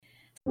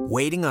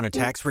Waiting on a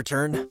tax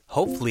return?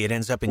 Hopefully it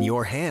ends up in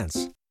your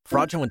hands.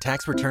 Fraudulent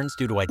tax returns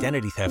due to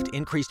identity theft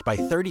increased by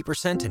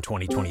 30% in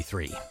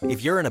 2023.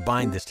 If you're in a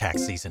bind this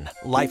tax season,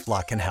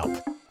 LifeLock can help.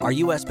 Our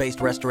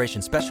U.S.-based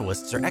restoration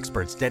specialists are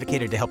experts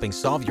dedicated to helping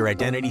solve your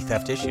identity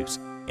theft issues.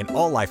 And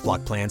all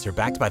LifeLock plans are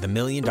backed by the $1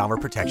 Million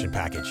Protection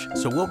Package.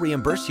 So we'll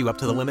reimburse you up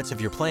to the limits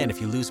of your plan if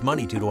you lose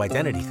money due to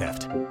identity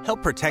theft.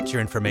 Help protect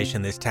your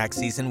information this tax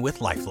season with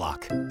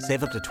LifeLock.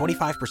 Save up to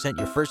 25%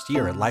 your first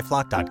year at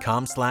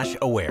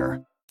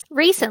LifeLock.com/aware.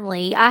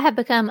 Recently, I have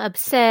become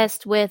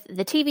obsessed with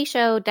the TV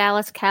show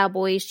Dallas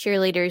Cowboys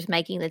cheerleaders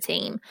making the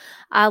team.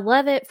 I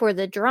love it for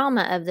the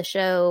drama of the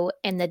show,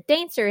 and the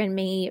dancer in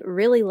me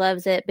really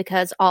loves it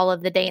because all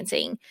of the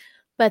dancing.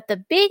 But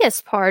the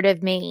biggest part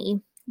of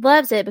me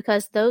loves it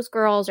because those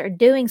girls are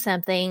doing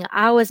something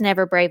I was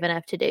never brave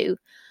enough to do.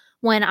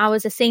 When I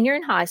was a senior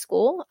in high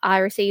school, I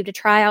received a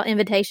tryout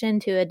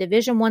invitation to a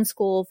Division I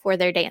school for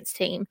their dance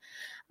team.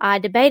 I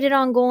debated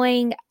on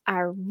going. I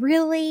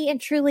really and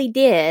truly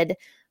did.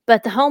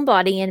 But the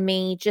homebody in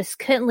me just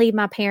couldn't leave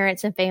my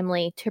parents and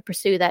family to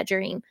pursue that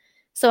dream.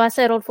 So I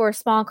settled for a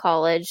small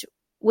college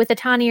with a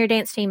tinier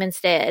dance team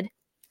instead.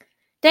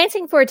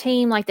 Dancing for a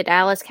team like the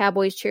Dallas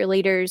Cowboys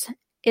cheerleaders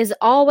is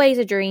always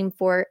a dream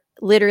for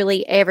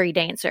literally every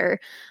dancer.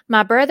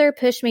 My brother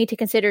pushed me to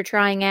consider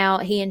trying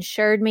out. He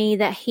assured me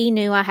that he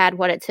knew I had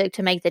what it took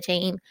to make the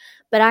team,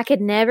 but I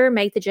could never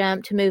make the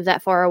jump to move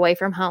that far away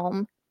from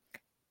home.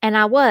 And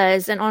I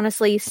was, and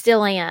honestly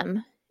still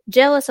am,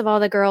 jealous of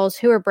all the girls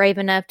who are brave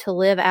enough to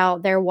live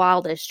out their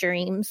wildest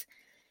dreams.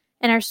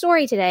 In our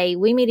story today,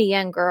 we meet a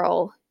young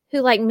girl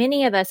who, like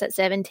many of us at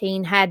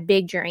 17, had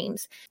big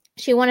dreams.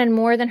 She wanted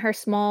more than her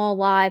small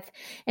life,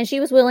 and she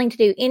was willing to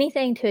do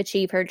anything to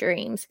achieve her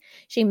dreams.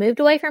 She moved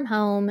away from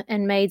home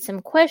and made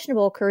some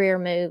questionable career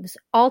moves,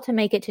 all to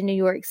make it to New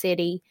York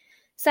City.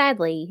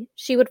 Sadly,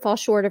 she would fall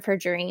short of her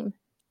dream.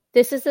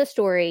 This is the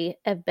story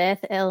of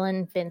Beth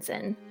Ellen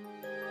Vinson.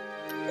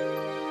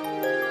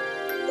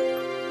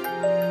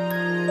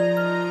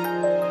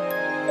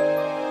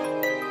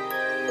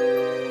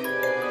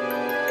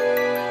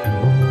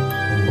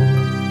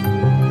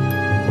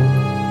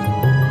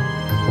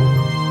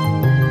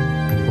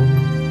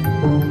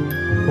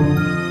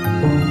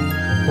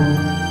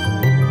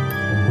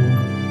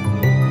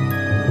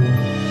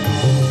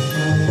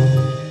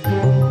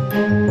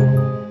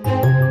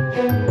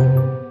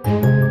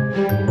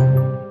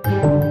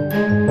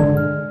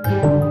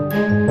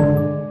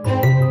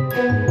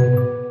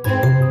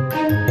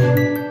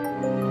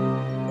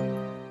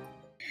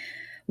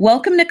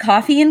 Welcome to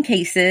Coffee in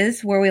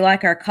Cases, where we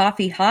like our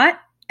coffee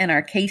hot and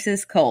our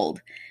cases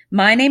cold.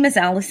 My name is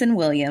Allison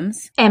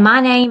Williams. And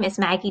my name is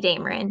Maggie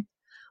Dameron.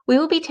 We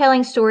will be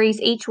telling stories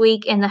each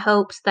week in the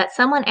hopes that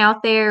someone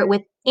out there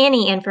with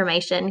any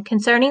information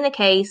concerning the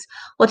case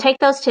will take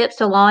those tips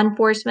to law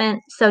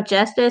enforcement so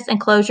justice and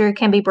closure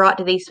can be brought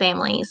to these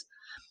families.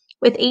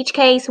 With each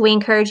case, we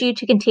encourage you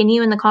to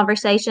continue in the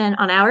conversation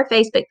on our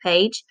Facebook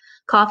page,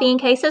 Coffee in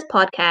Cases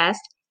Podcast,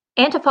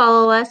 and to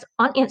follow us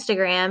on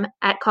Instagram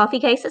at Coffee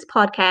Cases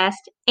Podcast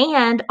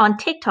and on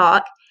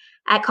TikTok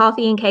at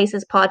Coffee and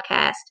Cases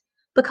Podcast.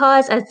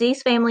 Because, as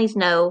these families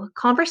know,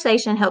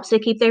 conversation helps to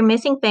keep their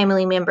missing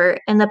family member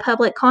in the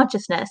public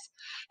consciousness,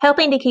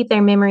 helping to keep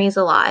their memories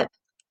alive.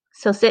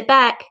 So sit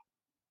back,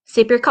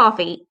 sip your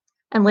coffee,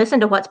 and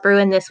listen to what's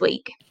brewing this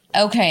week.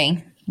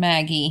 Okay,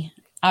 Maggie,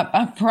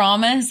 I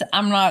promise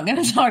I'm not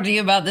going to talk to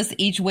you about this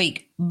each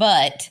week,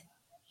 but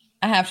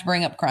I have to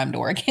bring up Crime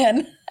Door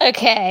again.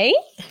 Okay.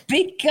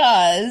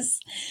 Because,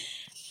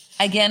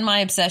 again, my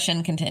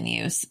obsession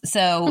continues.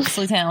 So,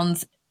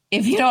 Sleuthhounds,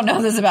 if you don't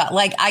know this about,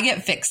 like, I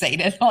get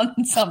fixated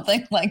on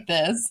something like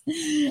this,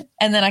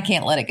 and then I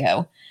can't let it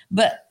go.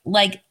 But,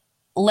 like,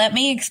 let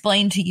me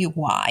explain to you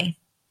why.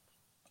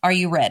 Are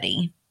you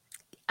ready?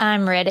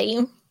 I'm ready.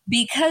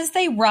 Because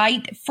they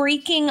write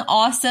freaking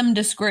awesome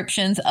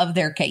descriptions of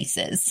their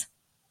cases.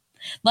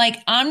 Like,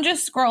 I'm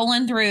just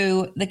scrolling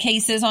through the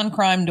cases on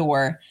Crime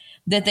Door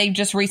that they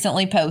just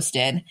recently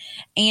posted.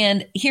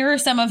 And here are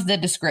some of the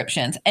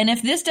descriptions. And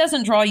if this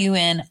doesn't draw you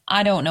in,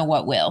 I don't know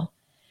what will.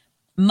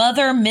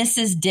 Mother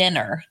misses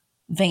dinner,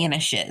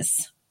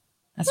 vanishes.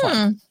 That's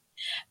one.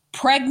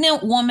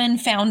 Pregnant woman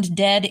found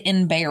dead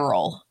in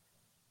barrel.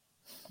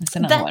 That's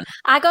another one.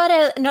 I got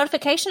a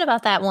notification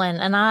about that one,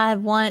 and I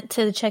want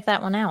to check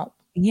that one out.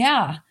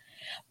 Yeah.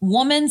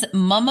 Woman's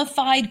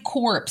mummified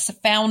corpse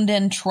found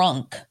in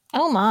trunk.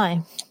 Oh,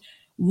 my.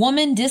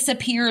 Woman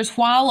disappears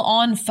while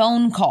on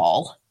phone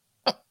call.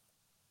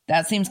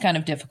 That seems kind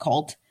of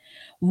difficult.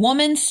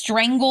 Woman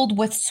strangled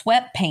with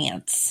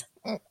sweatpants.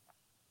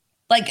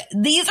 Like,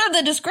 these are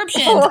the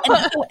descriptions.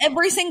 And so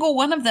every single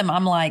one of them,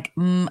 I'm like,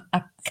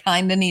 I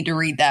kind of need to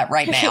read that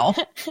right now.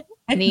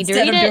 Need to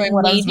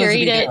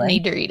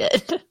read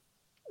it.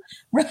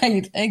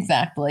 Right,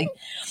 exactly.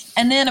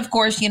 And then, of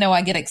course,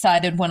 I get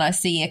excited when I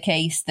see a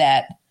case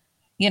that,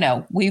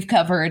 we've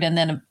covered, and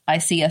then I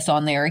see us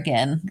on there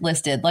again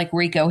listed, like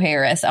Rico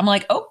Harris. I'm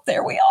like, oh,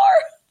 there we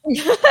are.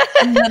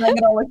 And then I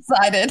get all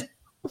excited.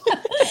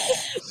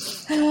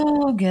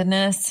 Oh,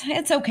 goodness.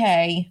 It's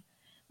okay.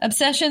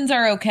 Obsessions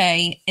are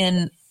okay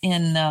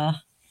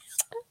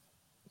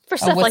For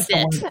stuff like what's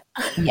the this. word?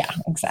 Yeah,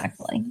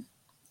 exactly.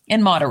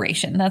 In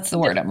moderation. That's the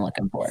word I'm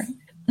looking for.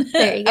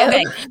 There you go.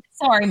 Okay.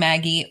 Sorry,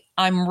 Maggie.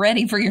 I'm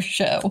ready for your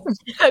show.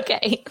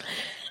 Okay.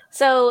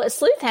 So,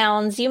 Sleuth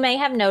Hounds, you may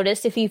have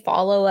noticed if you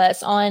follow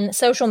us on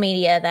social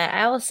media that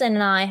Allison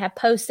and I have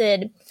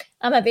posted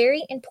a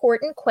very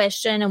important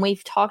question, and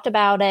we've talked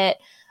about it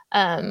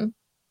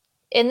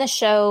in the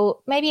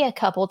show maybe a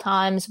couple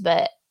times,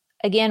 but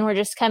again, we're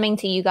just coming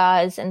to you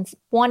guys and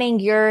wanting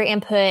your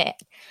input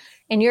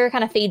and your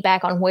kind of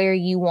feedback on where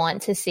you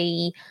want to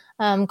see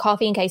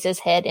Coffee and Cases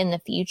head in the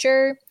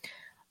future.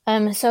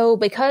 So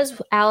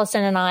because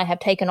Allison and I have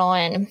taken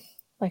on,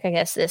 like, I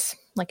guess this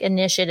like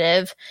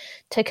initiative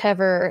to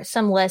cover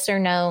some lesser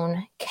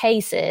known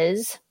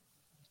cases,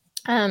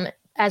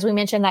 as we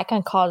mentioned, that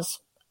can pose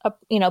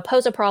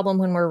a problem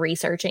when we're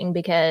researching,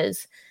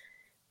 because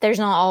there's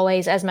not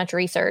always as much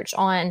research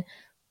on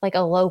like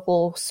a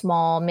local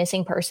small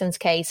missing persons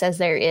case as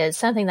there is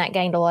something that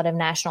gained a lot of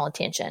national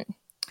attention.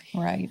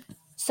 Right.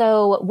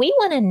 So we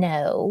want to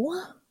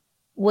know,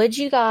 would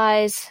you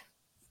guys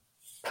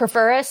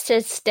prefer us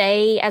to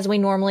stay as we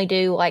normally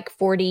do, like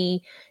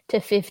 40 to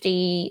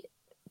 50,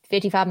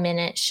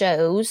 55-minute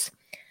shows,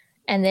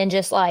 and then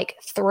just like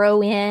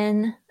throw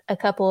in a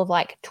couple of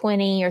like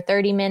 20 or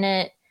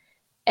 30-minute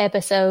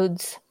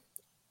episodes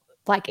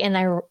like in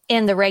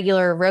the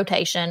regular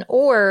rotation?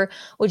 Or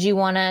would you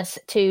want us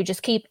to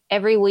just keep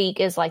every week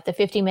as like the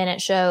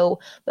 50-minute show,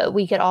 but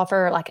we could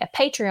offer like a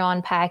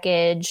Patreon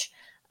package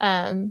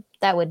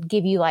that would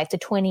give you like the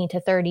 20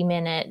 to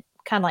 30-minute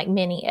kind of like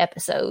mini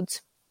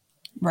episodes?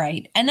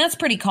 Right. And that's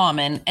pretty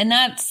common. And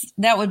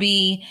that would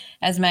be,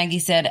 as Maggie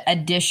said,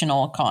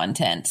 additional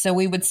content. So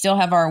we would still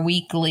have our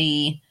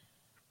weekly,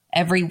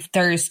 every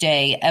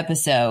Thursday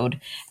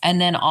episode, and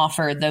then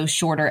offer those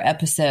shorter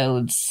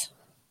episodes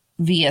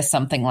via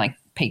something like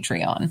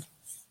Patreon.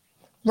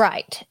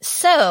 Right.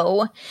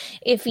 So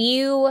if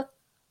you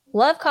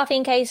love Coffee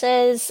and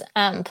Cases,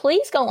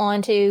 please go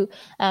on to,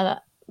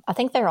 I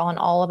think they're on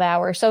all of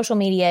our social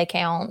media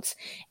accounts,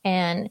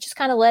 and just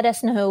kind of let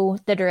us know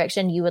the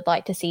direction you would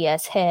like to see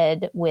us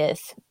head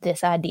with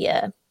this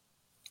idea.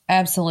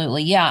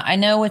 Absolutely. Yeah. I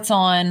know it's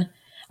on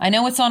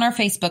our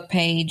Facebook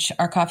page,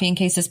 our Coffee and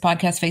Cases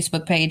podcast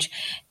Facebook page,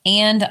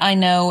 and I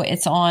know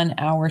it's on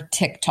our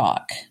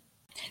TikTok.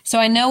 So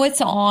I know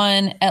it's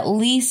on at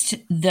least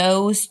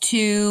those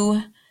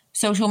two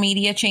social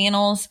media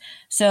channels.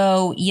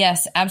 So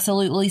yes,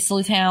 absolutely,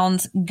 Sleuth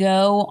Hounds,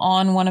 go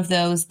on one of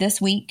those this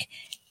week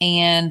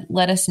and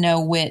let us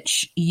know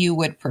which you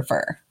would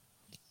prefer.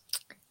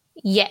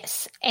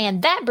 Yes.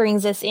 And that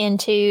brings us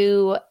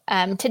into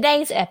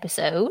today's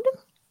episode.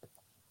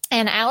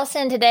 And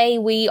Allison, today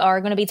we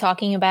are going to be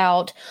talking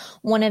about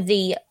one of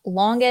the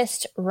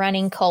longest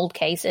running cold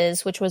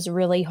cases, which was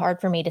really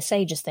hard for me to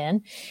say just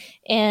then,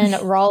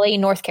 in Raleigh,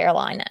 North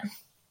Carolina.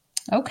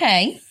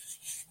 Okay.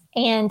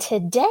 And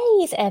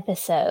today's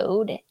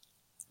episode,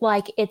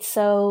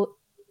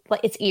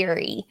 it's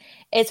eerie.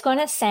 It's going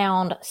to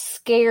sound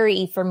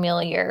scary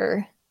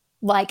familiar,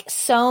 like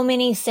so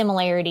many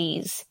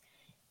similarities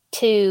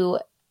to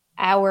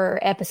our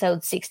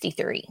episode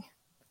 63.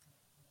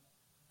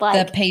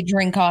 The Paige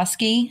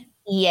Rinkowski?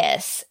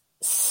 Yes.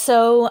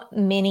 So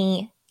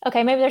many.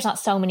 Okay, maybe there's not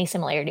so many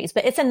similarities,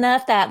 but it's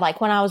enough that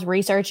like when I was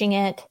researching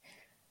it,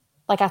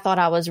 like I thought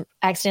I was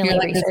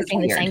accidentally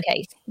researching the same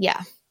case. Yeah.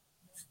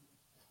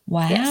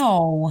 Wow.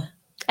 Yes.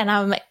 And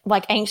I'm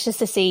like anxious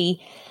to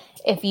see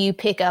if you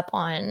pick up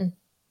on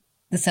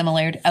the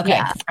similarity. Okay.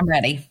 Yeah. I'm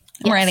ready.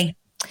 I'm ready.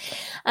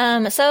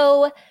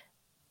 So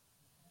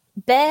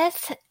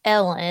Beth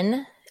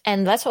Ellen,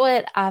 and that's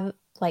what I've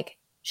like,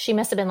 she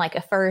must have been like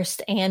a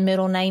first and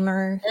middle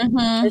namer.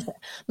 Mm-hmm.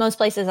 Most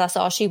places I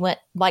saw, she went,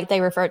 like they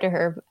referred to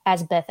her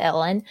as Beth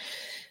Ellen.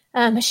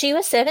 She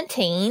was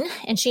 17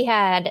 and she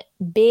had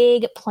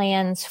big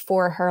plans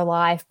for her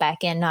life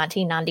back in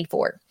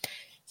 1994.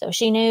 So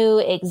she knew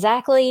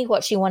exactly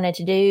what she wanted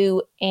to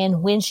do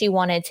and when she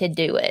wanted to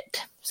do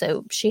it.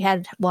 So she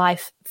had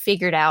life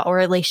figured out, or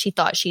at least she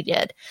thought she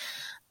did.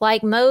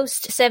 Like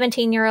most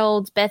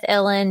 17-year-olds, Beth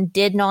Ellen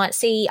did not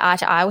see eye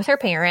to eye with her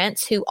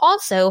parents, who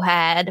also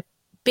had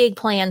big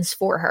plans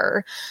for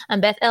her.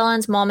 Beth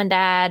Ellen's mom and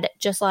dad,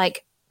 just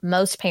like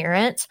most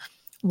parents,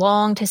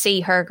 longed to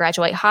see her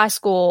graduate high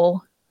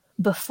school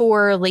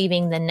before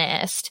leaving the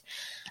nest.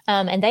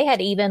 And they had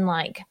even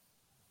like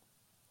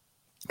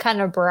kind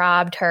of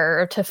bribed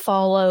her to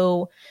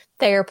follow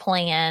their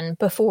plan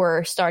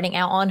before starting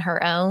out on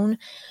her own.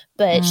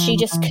 But she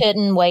just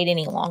couldn't wait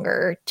any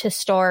longer to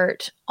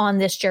start on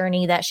this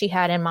journey that she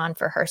had in mind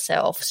for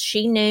herself.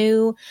 She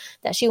knew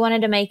that she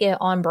wanted to make it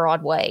on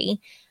Broadway.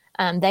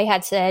 They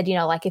had said,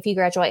 like if you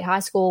graduate high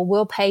school,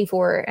 we'll pay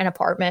for an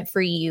apartment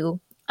for you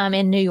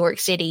in New York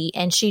City.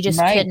 And she just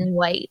couldn't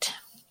wait.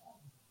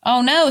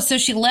 Oh, no. So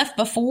she left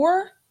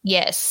before?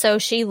 Yes. So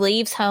she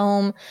leaves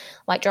home,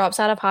 like drops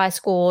out of high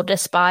school,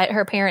 despite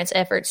her parents'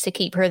 efforts to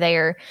keep her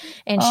there.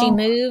 And she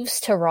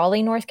moves to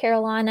Raleigh, North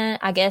Carolina,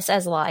 I guess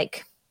as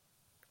like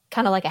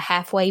kind of like a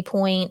halfway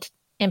point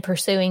in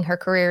pursuing her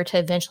career to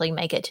eventually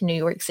make it to New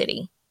York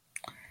City.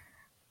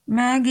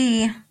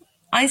 Maggie,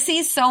 I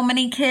see so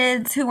many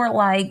kids who are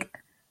like,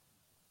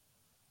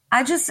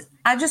 I just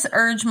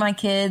urge my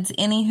kids,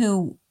 any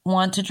who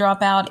want to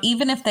drop out,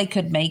 even if they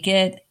could make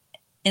it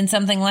in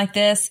something like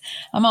this,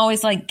 I'm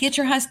always like, get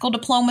your high school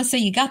diploma so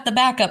you got the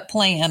backup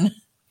plan.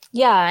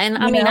 Yeah. And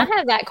I mean, I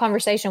have that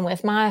conversation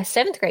with my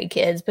 7th grade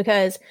kids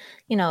because,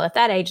 at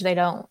that age,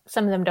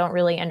 some of them don't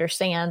really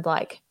understand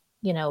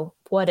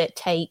what it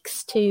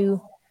takes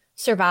to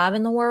survive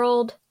in the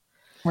world.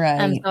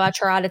 Right. So I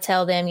try to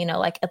tell them,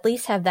 at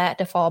least have that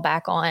to fall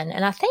back on.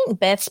 And I think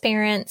Beth's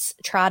parents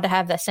tried to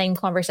have that same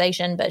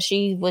conversation, but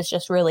she was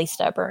just really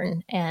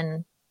stubborn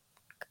and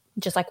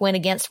just went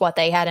against what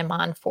they had in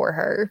mind for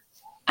her.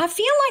 I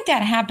feel like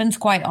that happens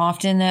quite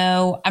often,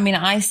 though. I mean,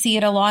 I see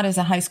it a lot as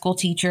a high school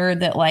teacher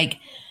that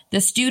the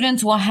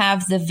students will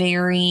have the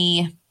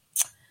very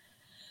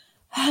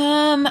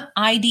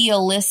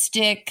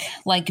idealistic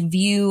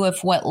view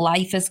of what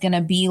life is going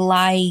to be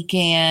like,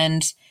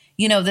 and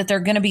that they're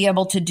going to be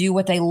able to do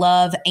what they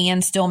love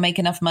and still make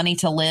enough money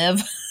to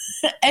live.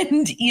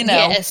 And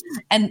yes.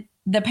 And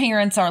the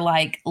parents are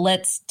like,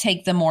 let's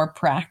take the more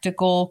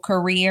practical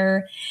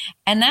career.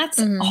 And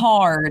that's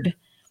hard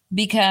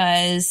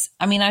because,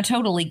 I mean, I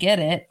totally get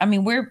it. I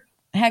mean, we're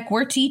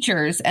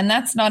teachers, and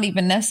that's not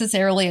even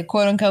necessarily a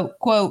quote unquote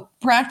quote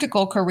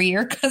practical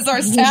career because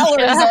our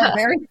salaries are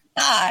very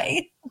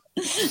high,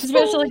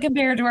 especially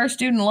compared to our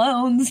student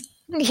loans.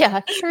 Yeah,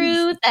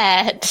 true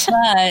that.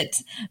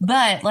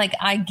 But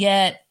I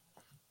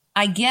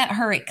get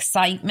her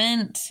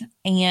excitement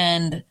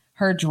and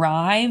her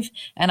drive,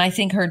 and I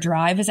think her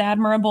drive is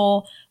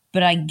admirable,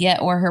 but I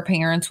get where her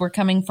parents were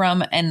coming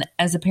from. And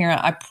as a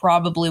parent, I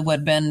probably would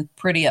have been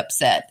pretty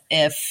upset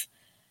if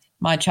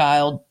my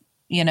child,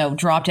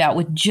 dropped out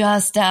with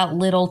just that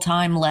little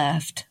time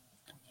left.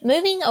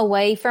 Moving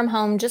away from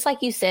home, just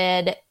like you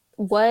said,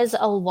 was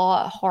a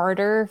lot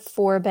harder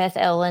for Beth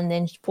Ellen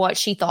than what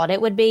she thought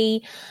it would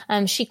be.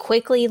 She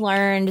quickly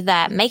learned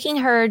that making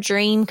her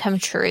dream come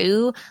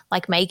true,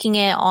 like making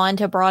it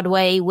onto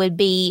Broadway, would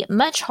be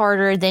much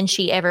harder than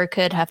she ever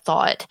could have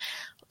thought.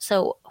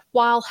 So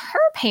while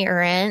her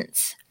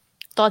parents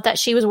thought that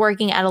she was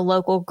working at a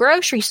local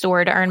grocery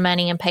store to earn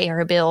money and pay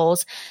her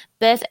bills,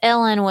 Beth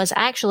Ellen was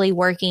actually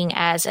working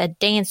as a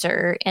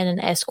dancer in an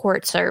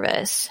escort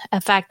service, a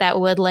fact that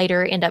would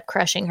later end up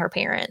crushing her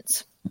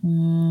parents.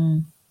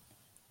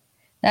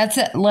 That's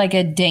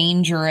a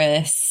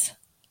dangerous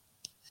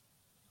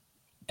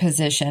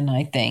position,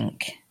 I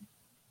think.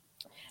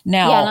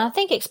 Now, yeah, and I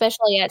think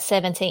especially at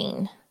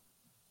 17.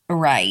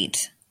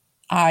 Right.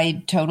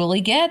 I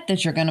totally get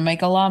that you're going to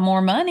make a lot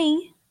more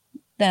money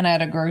than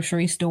at a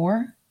grocery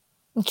store.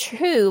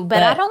 True,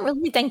 but I don't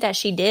really think that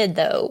she did,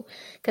 though,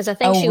 because I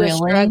think she was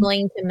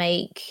struggling to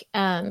make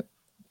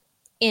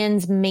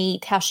ends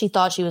meet how she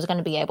thought she was going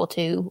to be able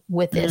to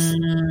with this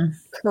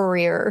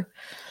career.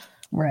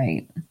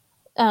 Right.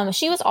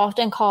 She was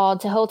often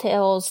called to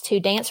hotels to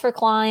dance for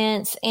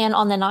clients, and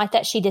on the night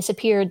that she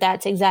disappeared,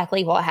 that's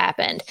exactly what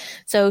happened.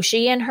 So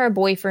she and her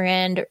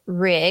boyfriend,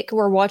 Rick,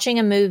 were watching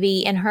a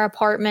movie in her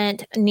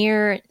apartment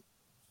near,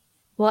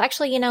 well,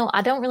 actually,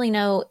 I don't really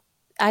know.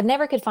 I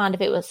never could find if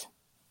it was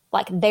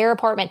their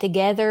apartment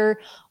together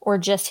or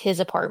just his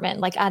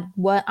apartment.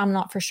 I'm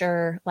not for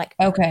sure.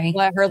 Okay.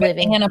 What her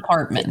living an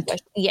apartment.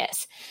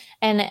 Yes.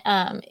 And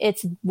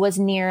it was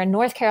near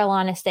North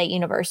Carolina State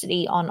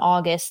University on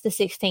August the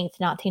 16th,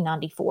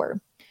 1994.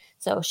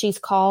 So she's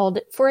called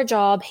for a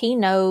job. He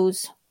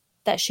knows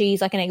that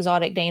she's an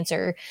exotic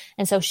dancer.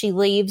 And so she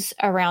leaves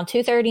around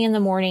 2:30 in the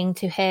morning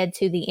to head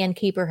to the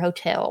Innkeeper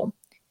Hotel.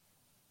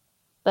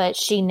 But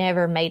she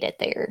never made it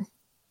there.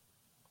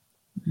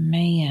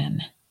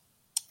 Man.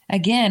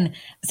 Again,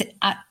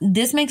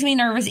 this makes me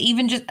nervous,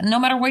 even just no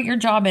matter what your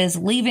job is,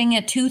 leaving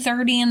at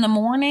 2:30 in the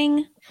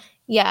morning.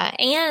 Yeah.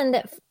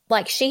 And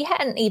she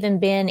hadn't even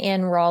been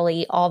in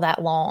Raleigh all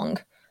that long.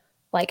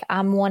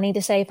 I'm wanting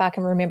to say, if I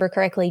can remember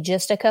correctly,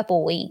 just a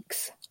couple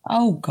weeks.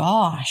 Oh,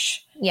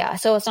 gosh. Yeah.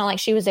 So it's not like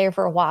she was there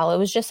for a while. It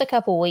was just a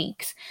couple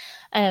weeks.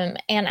 And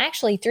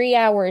actually 3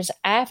 hours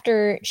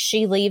after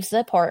she leaves the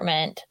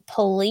apartment,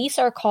 police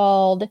are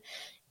called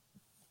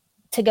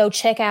to go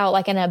check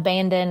out an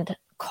abandoned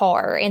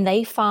car, and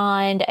they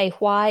find a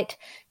white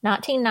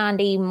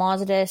 1990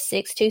 Mazda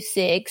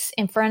 626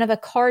 in front of a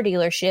car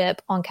dealership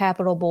on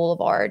Capitol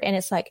Boulevard. And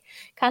it's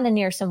kind of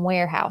near some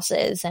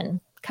warehouses and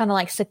kind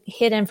of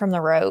hidden from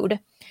the road.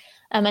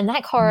 And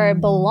that car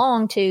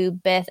belonged to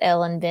Beth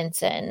Ellen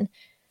Vinson.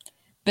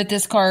 But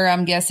this car,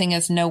 I'm guessing,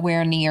 is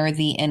nowhere near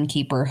the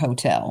Innkeeper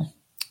Hotel.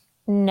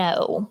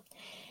 No.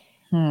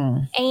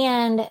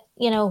 And,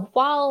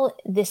 while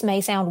this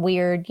may sound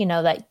weird,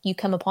 that you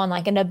come upon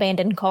an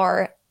abandoned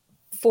car,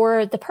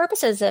 for the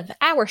purposes of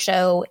our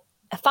show,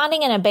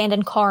 finding an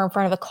abandoned car in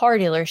front of a car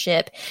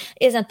dealership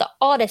isn't the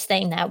oddest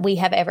thing that we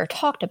have ever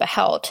talked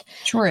about.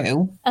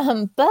 True.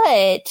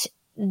 But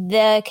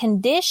the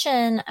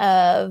condition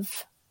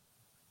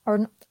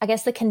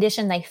the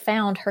condition they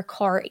found her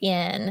car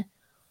in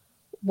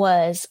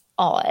was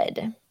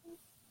odd.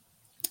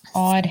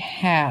 Odd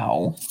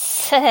how?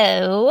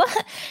 So,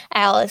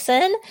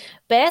 Allison,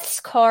 Beth's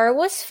car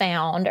was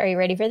found. Are you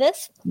ready for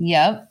this?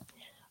 Yep.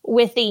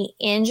 With the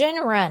engine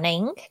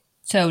running.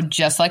 So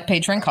just like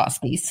Paige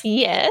Frankowski's.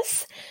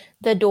 Yes.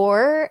 The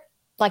door,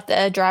 like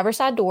the driver's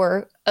side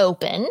door,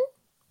 open.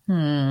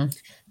 The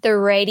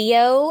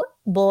radio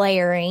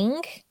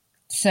blaring.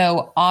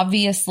 So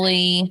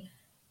obviously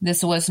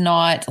this was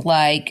not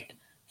like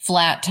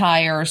flat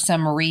tire or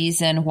some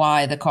reason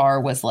why the car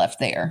was left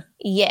there.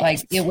 Yes. Like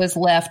it was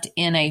left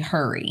in a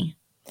hurry.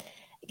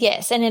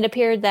 Yes, and it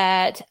appeared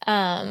that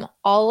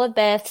all of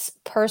Beth's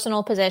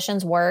personal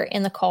possessions were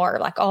in the car,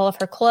 like all of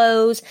her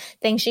clothes,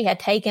 things she had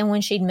taken when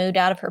she'd moved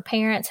out of her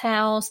parents'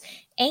 house.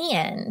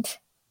 And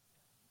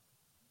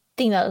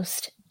the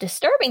most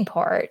disturbing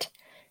part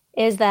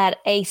is that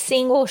a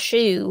single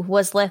shoe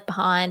was left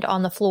behind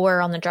on the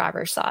floor on the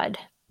driver's side.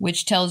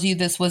 Which tells you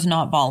this was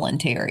not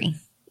voluntary.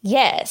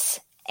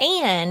 Yes,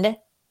 and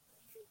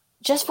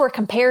just for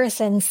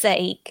comparison's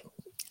sake,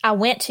 I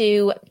went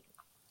to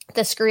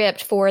the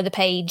script for the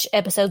Paige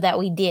episode that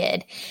we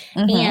did.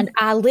 And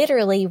I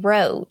literally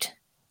wrote,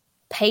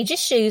 Paige's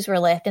shoes were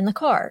left in the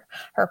car.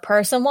 Her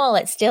purse and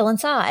wallet still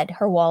inside.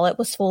 Her wallet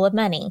was full of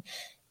money.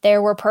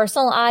 There were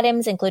personal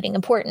items, including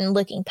important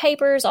looking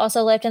papers,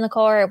 also left in the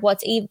car.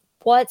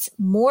 What's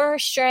more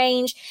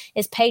strange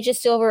is Paige's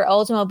silver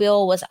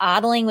Oldsmobile was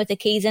idling with the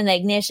keys in the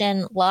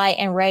ignition, light,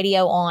 and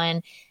radio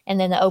on, and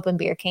then the open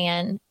beer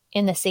can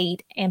in the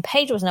seat. And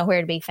Paige was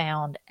nowhere to be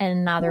found,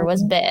 and neither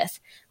was Beth.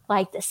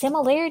 Like, the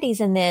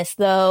similarities in this,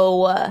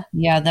 though.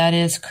 Yeah, that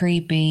is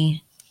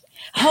creepy.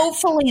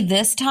 Hopefully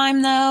this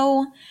time,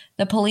 though,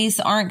 the police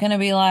aren't going to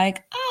be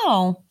like,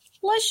 oh,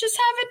 let's just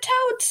have it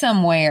towed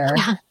somewhere.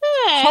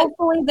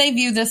 Hopefully they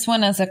view this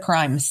one as a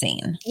crime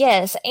scene.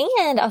 Yes,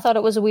 and I thought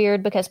it was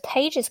weird because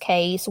Paige's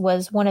case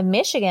was one of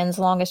Michigan's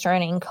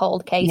longest-running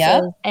cold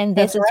cases, and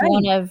this is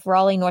one of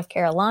Raleigh, North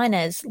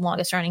Carolina's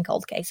longest-running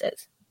cold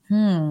cases.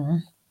 So,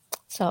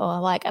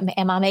 like,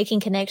 am I making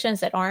connections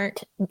that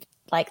aren't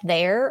like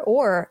there,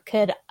 or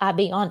could I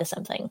be onto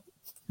something?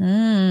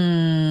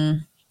 You're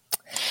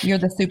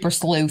the super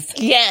sleuth.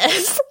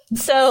 Yes.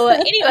 So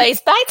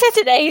anyways, back to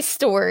today's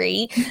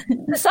story.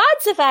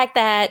 Besides the fact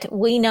that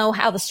we know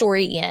how the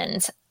story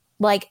ends,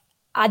 like,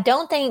 I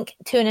don't think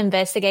to an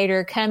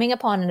investigator coming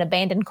upon an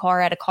abandoned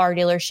car at a car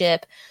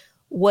dealership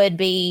would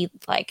be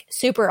like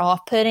super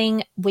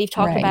off-putting. We've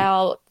talked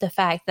about the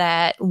fact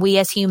that we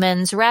as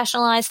humans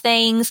rationalize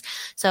things.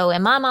 So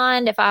in my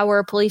mind, if I were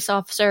a police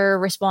officer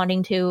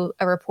responding to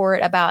a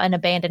report about an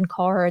abandoned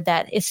car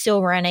that is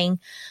still running,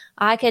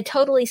 I could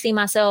totally see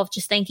myself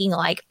just thinking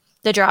like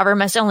the driver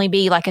must only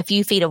be like a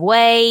few feet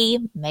away.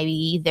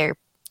 Maybe they're,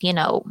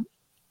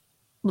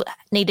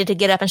 needed to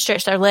get up and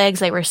stretch their legs.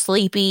 They were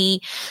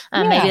sleepy.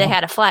 Maybe they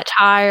had a flat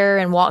tire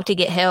and walked to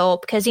get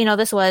help. Because,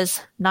 this was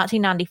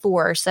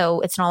 1994.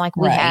 So it's not like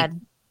we had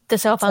the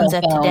cell phones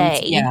of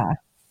today. Yeah.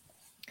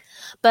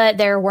 But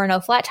there were no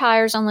flat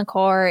tires on the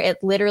car.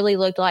 It literally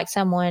looked like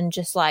someone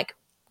just like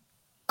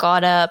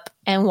got up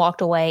and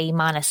walked away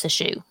minus a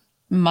shoe.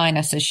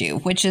 Minus a shoe,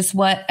 which is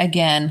what,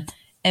 again,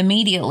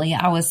 immediately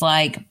I was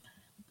like,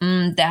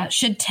 that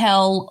should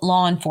tell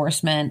law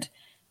enforcement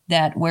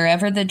that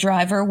wherever the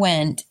driver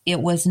went, it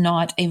was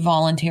not a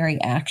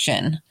voluntary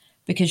action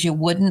because you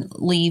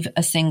wouldn't leave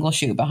a single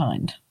shoe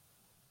behind.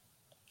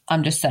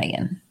 I'm just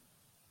saying.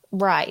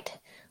 Right.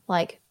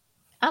 Like,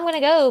 I'm going to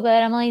go,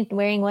 but I'm only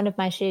wearing one of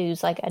my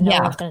shoes. Like, no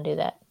one's going to do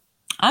that.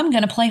 I'm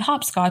going to play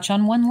hopscotch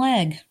on one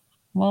leg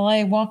while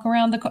I walk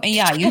around the car.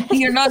 Yeah,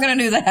 you're not going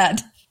to do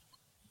that.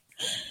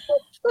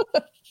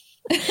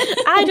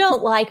 I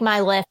don't like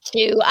my left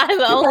shoe. I'm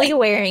only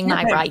wearing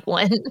my right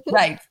one.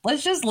 Right.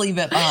 Let's just leave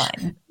it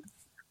behind.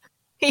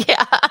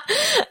 Yeah.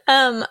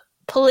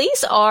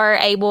 Police are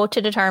able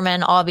to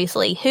determine,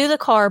 obviously, who the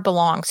car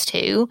belongs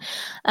to.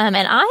 And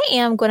I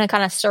am going to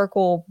kind of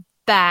circle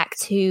back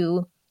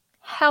to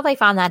how they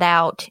find that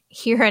out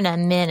here in a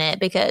minute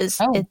because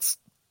it's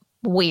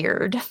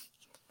weird.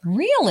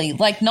 Really?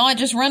 Like not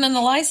just running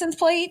the license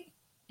plate?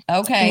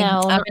 Okay.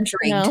 No, I'm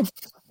intrigued.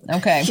 No.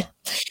 Okay.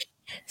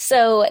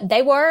 So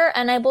they were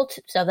unable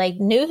to, so they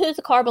knew who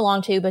the car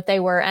belonged to, but they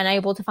were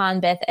unable to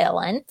find Beth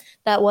Ellen.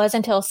 That was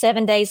until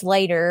 7 days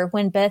later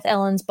when Beth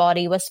Ellen's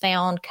body was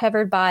found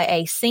covered by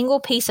a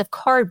single piece of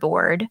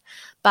cardboard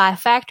by a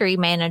factory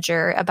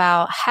manager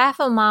about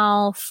half a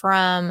mile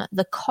from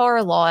the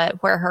car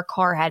lot where her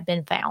car had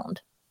been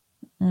found.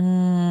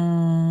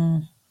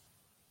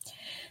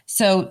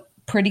 So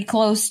pretty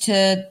close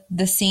to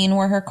the scene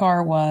where her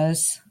car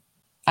was.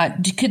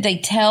 Could they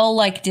tell,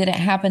 like, did it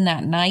happen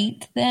that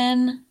night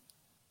then?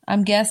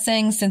 I'm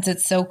guessing, since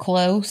it's so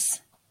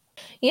close.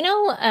 In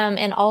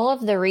all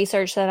of the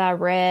research that I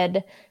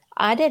read,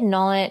 I did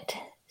not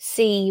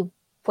see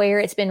where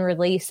it's been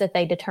released that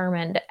they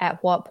determined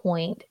at what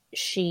point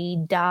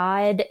she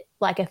died,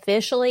 like,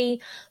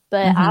 officially.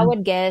 But I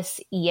would guess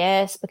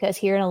yes, because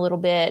here in a little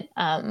bit,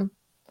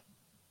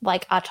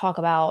 like, I talk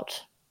about,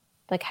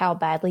 like, how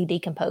badly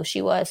decomposed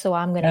she was. So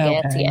I'm going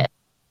to guess yes.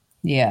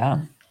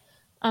 Yeah.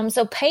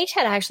 So Paige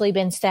had actually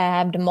been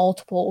stabbed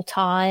multiple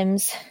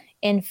times.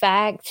 In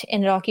fact,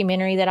 in a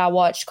documentary that I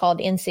watched called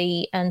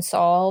NC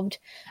Unsolved,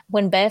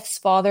 when Beth's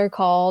father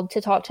called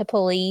to talk to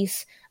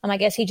police, I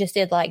guess he just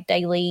did like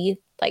daily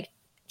like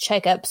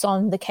checkups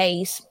on the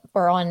case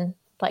or on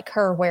like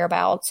her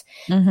whereabouts.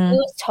 He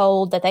was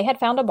told that they had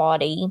found a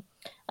body,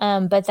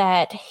 but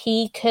that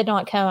he could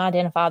not come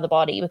identify the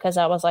body because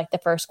that was like the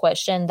first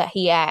question that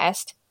he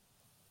asked.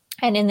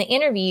 And in the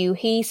interview,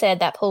 he said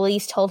that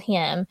police told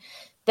him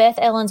Beth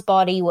Ellen's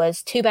body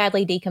was too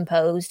badly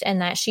decomposed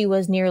and that she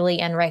was nearly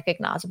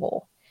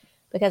unrecognizable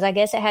because I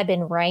guess it had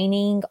been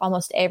raining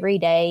almost every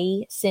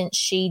day since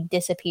she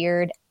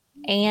disappeared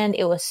and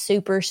it was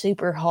super,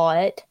 super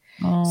hot.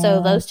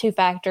 So those two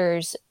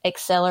factors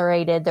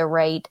accelerated the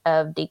rate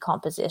of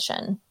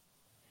decomposition.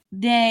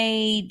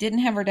 They didn't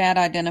have her dad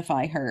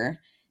identify her.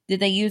 Did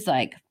they use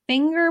like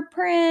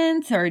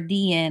fingerprints or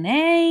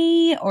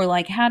DNA or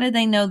like how did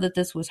they know that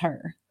this was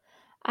her?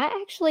 I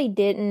actually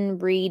didn't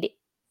read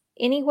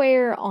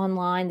anywhere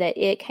online that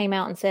it came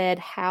out and said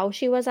how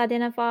she was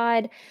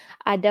identified.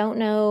 I don't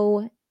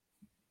know.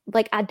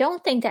 Like, I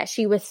don't think that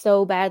she was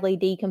so badly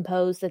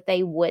decomposed that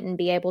they wouldn't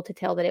be able to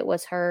tell that it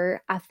was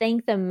her. I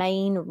think the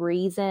main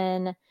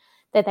reason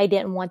that they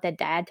didn't want the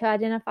dad to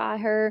identify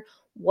her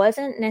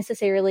wasn't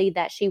necessarily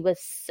that she was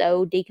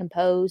so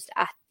decomposed.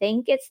 I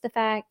think it's the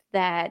fact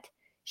that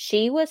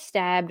she was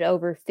stabbed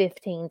over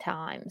 15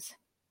 times.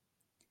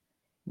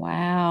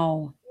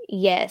 Wow.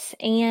 Yes,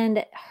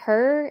 and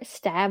her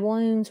stab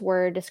wounds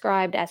were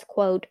described as,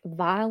 quote,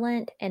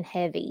 violent and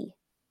heavy.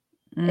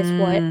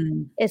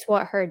 Is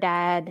what her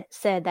dad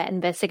said that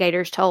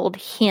investigators told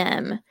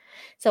him.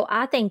 So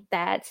I think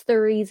that's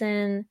the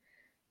reason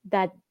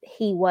that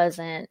he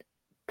wasn't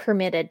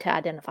permitted to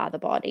identify the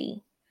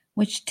body.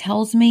 Which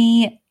tells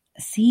me,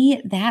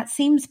 see, that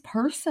seems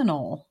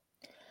personal.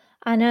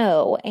 I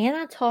know. And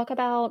I talk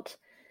about,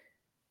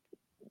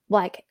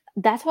 like,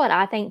 that's what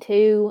I think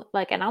too.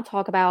 Like, and I'll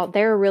talk about,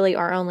 there really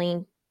are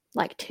only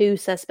like two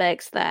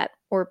suspects that,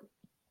 or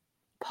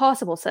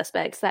possible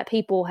suspects that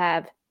people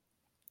have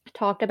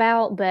talked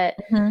about, but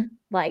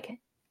like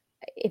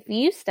if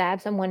you stab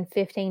someone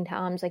 15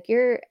 times, like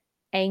you're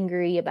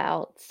angry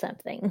about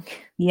something.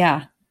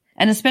 Yeah.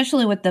 And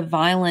especially with the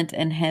violent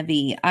and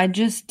heavy, I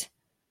don't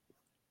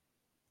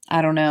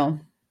know.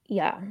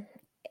 Yeah.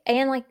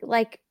 And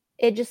like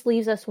it just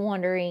leaves us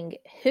wondering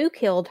who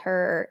killed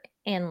her,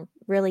 and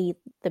really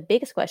the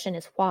biggest question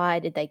is why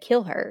did they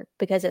kill her?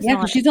 Because it's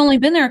not, she's only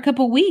been there a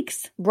couple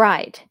weeks.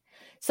 Right.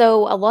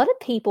 So a lot of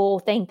people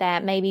think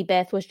that maybe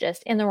Beth was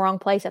just in the wrong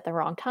place at the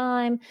wrong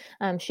time.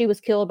 She was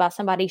killed by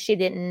somebody she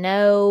didn't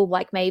know.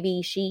 Like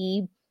maybe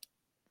she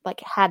like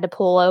had to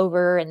pull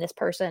over and this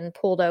person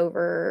pulled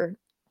over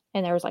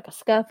and there was like a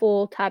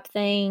scuffle type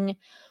thing.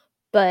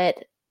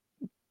 But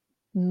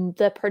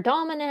the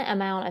predominant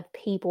amount of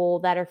people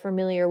that are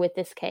familiar with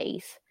this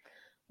case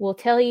will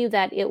tell you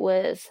that it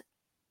was,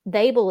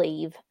 they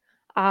believe,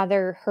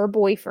 either her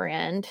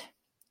boyfriend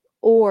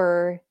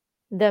or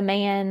the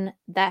man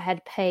that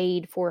had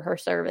paid for her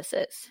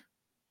services.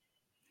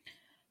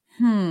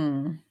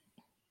 I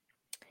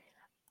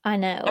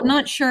know. I'm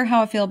not sure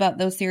how I feel about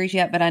those theories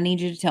yet, but I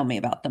need you to tell me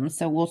about them.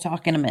 So we'll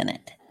talk in a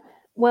minute.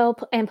 Well,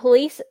 and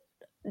police,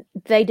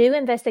 they do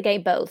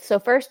investigate both. So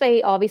first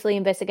they obviously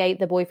investigate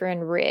the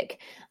boyfriend,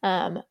 Rick.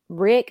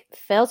 Rick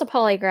fails a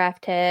polygraph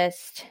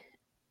test.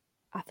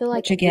 I feel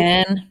like, which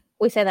again,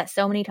 we say that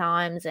so many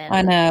times. And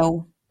I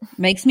know.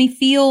 Makes me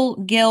feel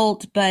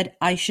guilt, but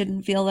I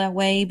shouldn't feel that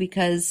way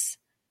because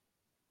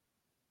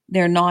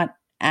they're not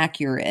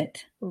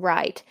accurate.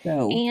 Right.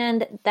 So.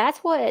 And that's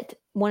what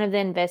one of the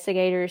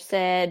investigators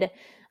said.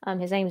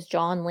 His name's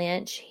John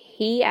Lynch.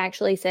 He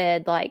actually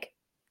said, like,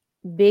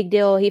 big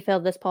deal, he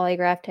failed this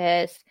polygraph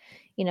test.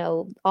 You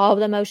know, all of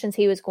the emotions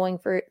he was going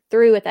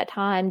through at that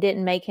time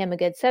didn't make him a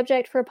good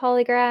subject for a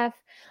polygraph.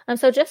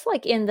 So just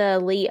like in the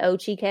Lee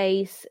Ochi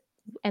case,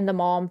 and the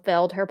mom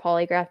failed her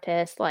polygraph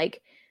test,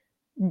 like,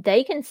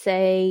 they can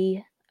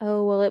say,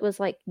 oh, well, it was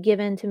like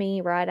given to me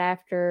right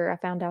after I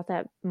found out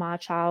that my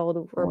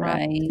child or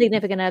my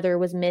significant other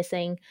was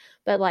missing.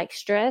 But like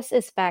stress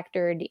is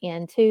factored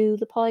into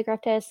the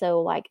polygraph test.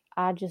 So like,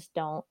 I just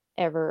don't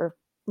ever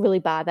really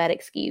buy that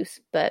excuse.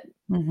 But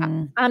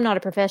I'm not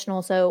a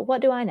professional, so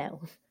what do I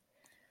know?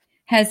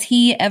 Has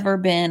he ever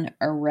been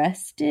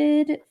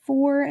arrested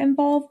for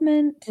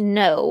involvement?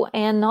 No,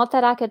 and not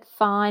that I could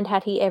find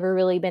had he ever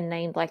really been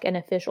named like an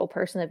official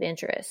person of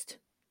interest.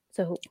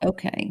 So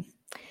okay.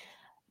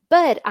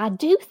 But I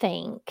do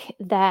think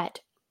that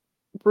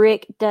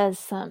Rick does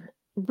some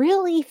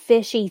really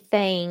fishy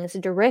things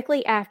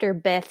directly after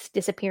Beth's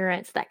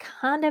disappearance that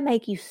kind of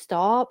make you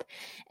stop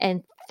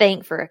and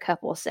think for a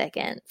couple of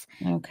seconds.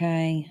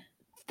 Okay.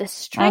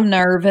 I'm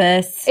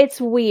nervous.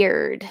 It's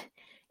weird.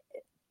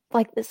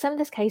 Like, some of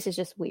this case is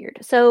just weird.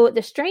 So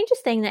the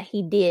strangest thing that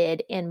he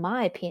did, in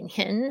my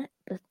opinion,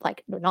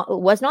 like,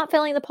 was not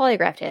failing the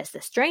polygraph test.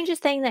 The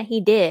strangest thing that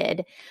he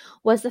did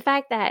was the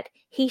fact that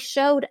he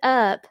showed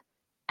up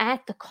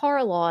at the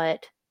car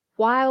lot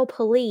while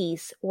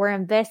police were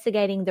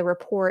investigating the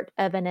report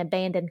of an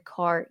abandoned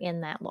car in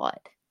that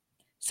lot.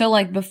 So,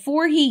 like,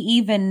 before he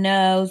even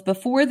knows,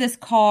 before this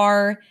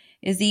car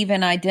is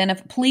even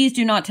identified, please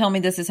do not tell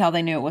me this is how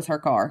they knew it was her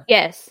car.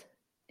 Yes,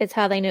 it's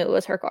how they knew it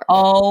was her car.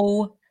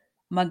 Oh,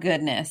 my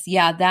goodness.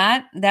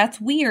 Yeah,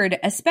 that's weird,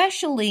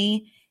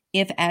 especially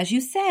if, as you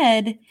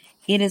said,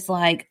 it is,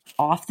 like,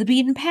 off the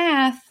beaten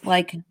path,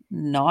 like,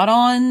 not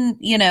on,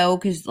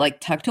 because, like,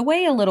 tucked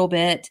away a little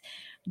bit.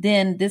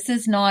 Then this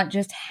is not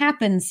just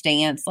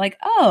happenstance. Like,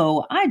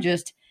 oh, I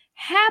just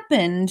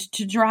happened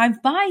to drive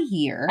by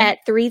here at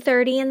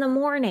 3:30 in the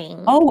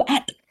morning. Oh,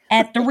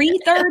 at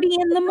 3:30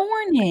 in the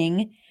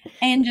morning,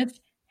 and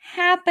just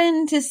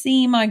happened to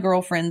see my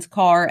girlfriend's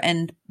car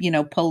and,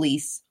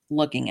 police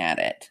looking at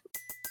it.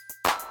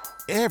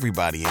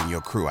 Everybody in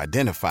your crew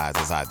identifies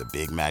as either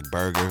Big Mac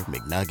Burger,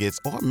 McNuggets,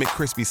 or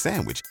McCrispy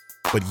Sandwich,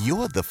 but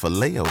you're the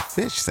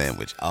Filet-O-Fish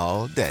Sandwich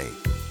all day.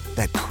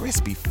 That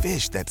crispy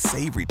fish, that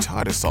savory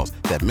tartar sauce,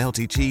 that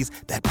melty cheese,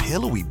 that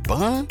pillowy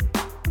bun.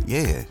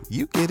 Yeah,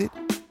 you get it.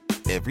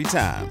 Every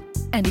time.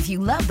 And if you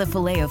love the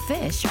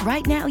Filet-O-Fish,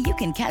 right now you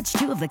can catch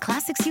 2 of the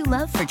classics you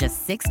love for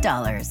just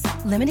 $6.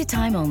 Limited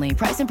time only.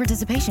 Price and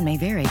participation may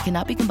vary.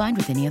 Cannot be combined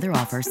with any other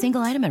offer.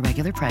 Single item at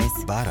regular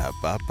price.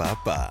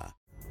 Ba-da-ba-ba-ba.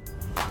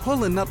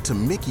 Pulling up to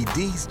Mickey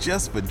D's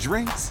just for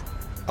drinks?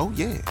 Oh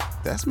yeah,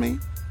 that's me.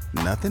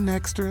 Nothing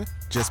extra,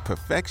 just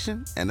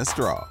perfection and a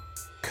straw.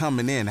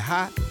 Coming in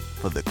hot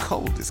for the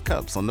coldest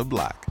cups on the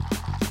block.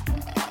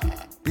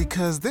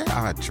 Because there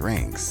are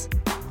drinks.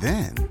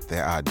 Then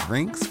there are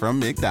drinks from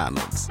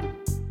McDonald's.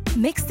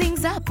 Mix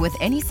things up with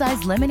any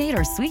size lemonade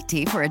or sweet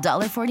tea for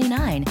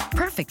 $1.49.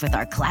 Perfect with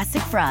our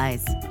classic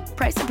fries.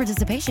 Price and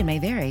participation may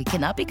vary.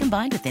 Cannot be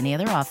combined with any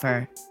other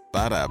offer.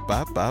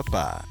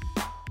 Ba-da-ba-ba-ba.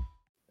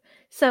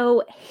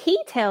 So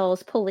he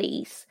tells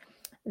police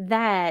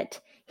that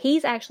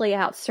he's actually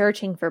out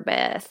searching for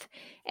Beth.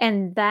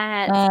 And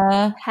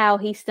that's how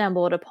he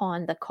stumbled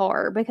upon the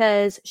car,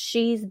 because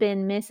she's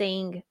been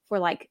missing for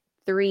like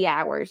 3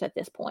 hours at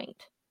this point.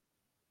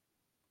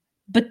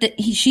 But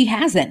she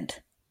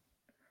hasn't.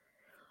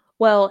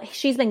 Well,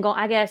 she's been gone.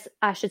 I guess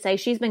I should say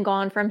she's been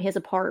gone from his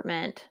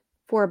apartment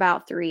for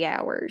about 3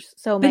 hours.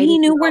 So but maybe he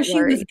knew where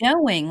she was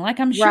going. Like,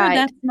 I'm sure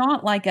that's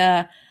not like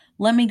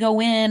let me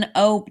go in.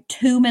 Oh,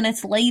 2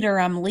 minutes later,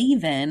 I'm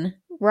leaving.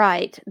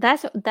 Right.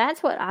 That's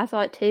what I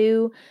thought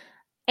too.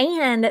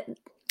 And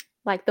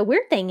like the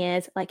weird thing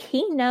is, like,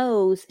 he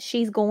knows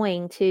she's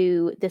going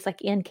to this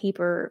like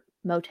innkeeper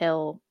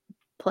motel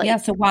place. Yeah.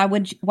 So why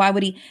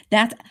would he?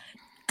 That's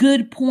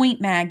good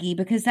point, Maggie,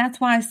 because that's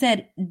why I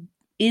said,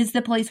 is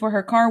the place where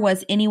her car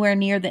was anywhere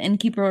near the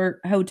innkeeper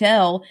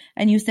hotel?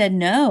 And you said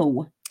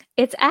no.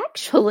 It's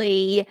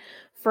actually,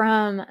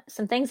 from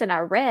some things that I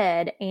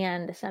read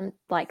and some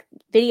like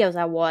videos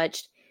I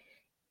watched,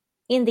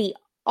 in the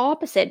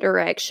opposite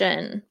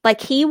direction. Like,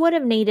 he would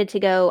have needed to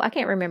go, I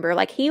can't remember,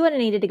 like he would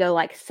have needed to go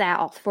like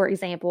south, for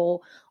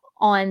example,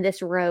 on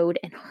this road,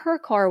 and her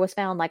car was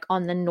found like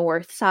on the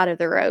north side of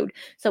the road.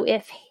 So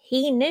if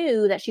he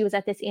knew that she was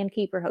at this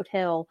innkeeper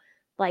hotel,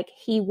 like,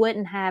 he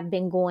wouldn't have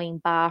been going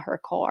by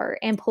her car.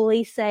 And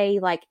police say,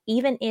 like,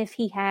 even if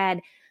he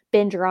had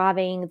been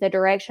driving the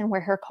direction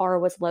where her car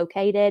was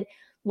located,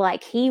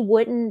 like, he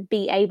wouldn't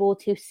be able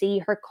to see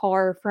her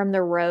car from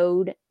the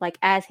road, like,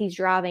 as he's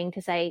driving,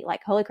 to say,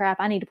 like, holy crap,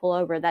 I need to pull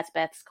over. That's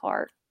Beth's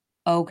car.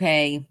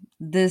 Okay.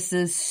 This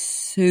is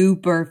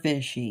super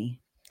fishy.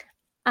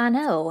 I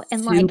know.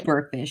 And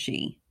super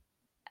fishy.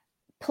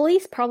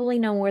 Police probably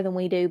know more than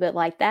we do, but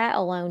like, that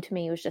alone to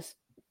me was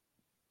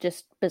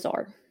just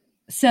bizarre.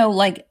 So,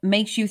 like,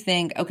 makes you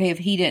think, okay, if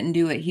he didn't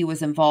do it, he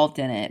was involved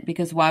in it.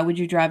 Because why would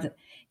you drive?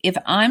 If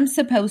I'm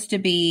supposed to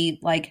be,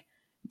 like,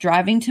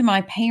 driving to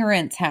my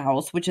parents'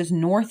 house, which is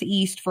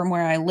northeast from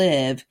where I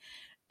live,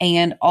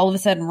 and all of a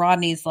sudden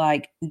Rodney's,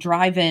 like,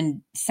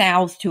 driving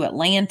south to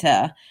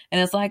Atlanta, and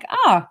it's like,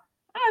 I'm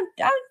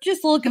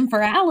just looking for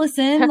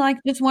Allison, like,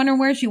 just wondering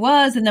where she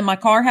was, and then my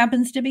car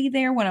happens to be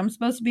there when I'm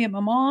supposed to be at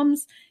my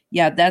mom's.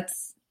 Yeah,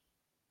 that's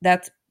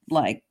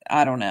like,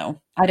 I don't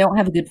know. I don't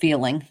have a good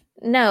feeling.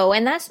 No,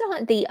 and that's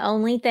not the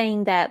only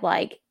thing that,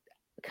 like,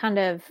 kind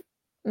of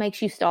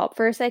makes you stop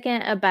for a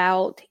second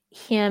about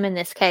him in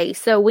this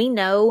case. So we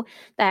know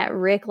that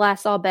Rick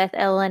last saw Beth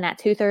Ellen at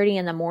 2:30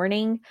 in the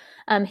morning.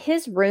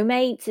 His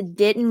roommates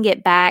didn't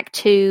get back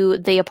to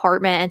the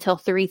apartment until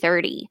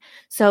 3:30.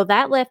 So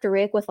that left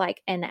Rick with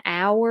like an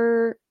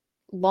hour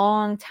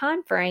long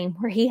time frame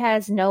where he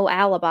has no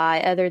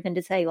alibi other than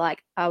to say,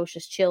 like, I was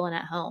just chilling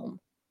at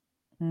home.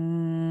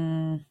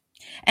 And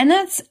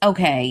that's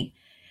okay.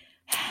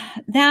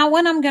 That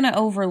one I'm going to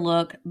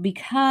overlook,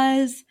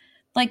 because,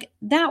 like,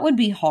 that would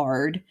be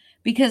hard.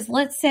 Because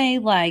let's say,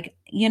 like,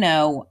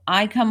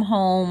 I come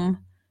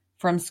home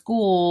from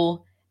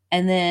school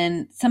and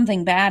then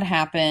something bad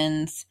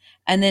happens.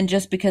 And then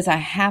just because I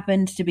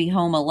happened to be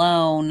home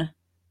alone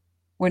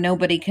where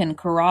nobody can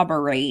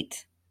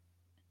corroborate.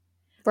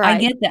 Right. I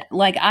get that.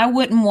 Like, I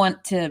wouldn't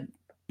want to,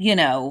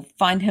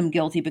 find him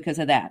guilty because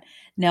of that.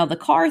 Now, the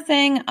car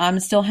thing, I'm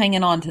still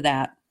hanging on to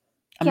that.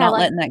 I'm not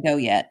letting that go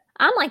yet.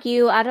 I'm like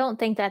you. I don't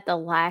think that the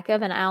lack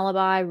of an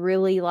alibi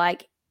really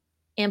like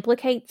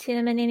implicates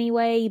him in any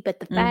way, but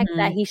the fact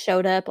that he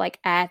showed up like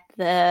at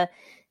the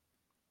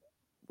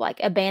like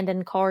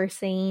abandoned car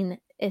scene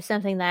is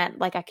something that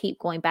like I keep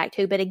going back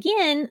to. But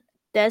again,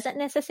 doesn't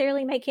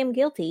necessarily make him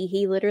guilty.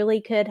 He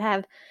literally could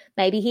have,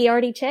 maybe he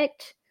already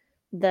checked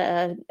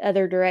the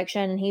other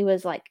direction and he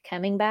was like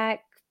coming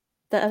back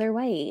the other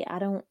way. I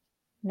don't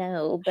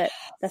know, but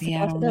that's a I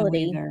don't know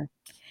possibility. either.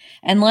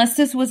 Unless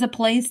this was a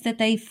place that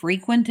they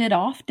frequented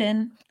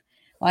often.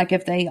 Like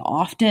if they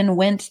often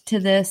went to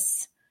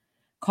this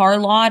car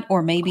lot,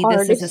 or maybe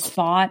this is a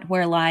spot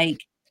where like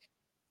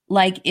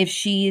if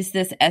she's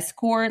this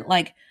escort,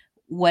 like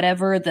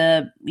whatever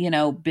the,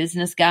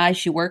 business guy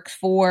she works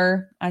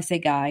for, I say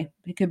guy,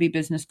 it could be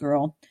business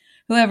girl,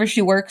 whoever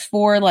she works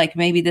for, like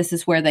maybe this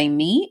is where they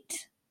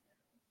meet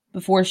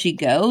before she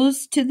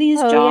goes to these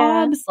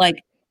jobs. Yeah.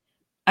 Like,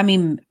 I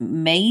mean,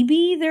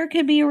 maybe there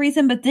could be a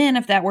reason, but then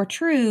if that were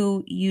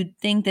true, you'd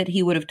think that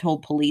he would have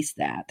told police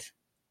that.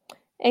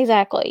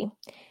 Exactly.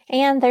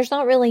 And there's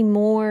not really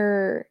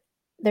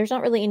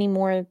any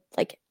more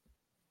like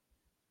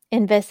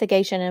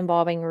investigation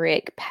involving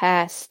Rick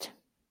past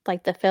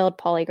like the failed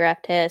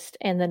polygraph test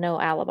and the no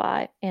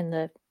alibi and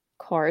the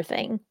car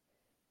thing.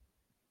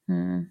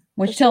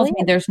 Which tells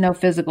me there's no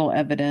physical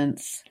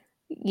evidence.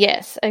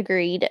 Yes,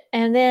 agreed.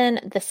 And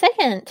then the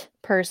second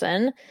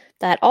person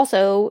that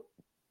also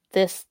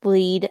this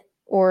lead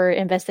or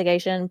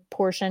investigation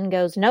portion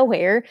goes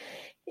nowhere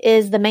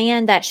is the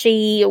man that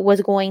she was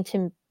going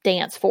to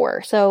dance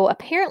for. So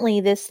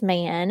apparently this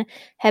man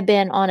had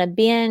been on a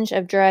binge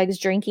of drugs,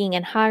 drinking,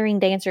 and hiring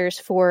dancers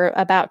for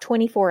about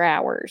 24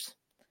 hours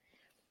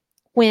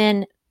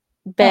when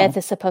Beth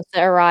is supposed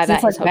to arrive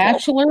at his hotel.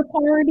 Bachelor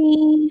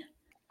party?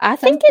 I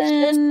think it's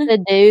just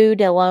the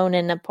dude alone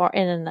in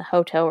the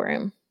hotel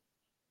room.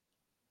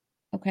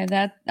 Okay,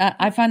 that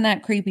I find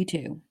that creepy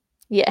too.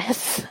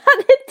 Yes,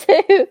 I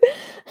did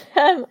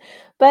too.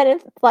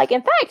 But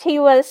in fact, he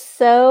was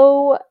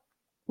so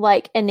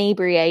like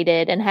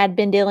inebriated and had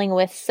been dealing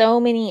with so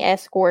many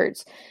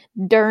escorts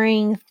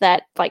during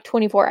that like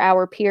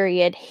 24-hour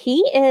period. He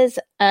is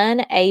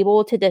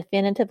unable to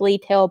definitively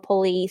tell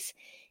police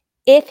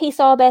if he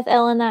saw Beth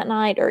Ellen that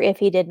night or if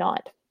he did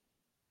not.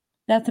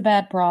 That's a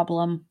bad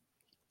problem.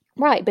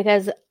 Right,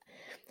 because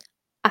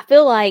I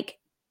feel like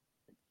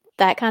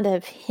that kind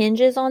of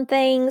hinges on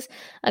things.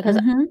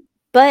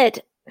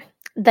 But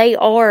they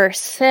are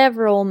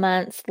several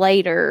months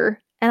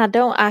later, and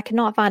I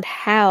cannot find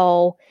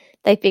how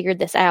they figured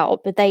this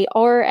out, but they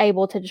are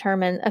able to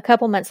determine a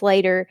couple months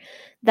later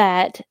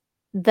that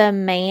the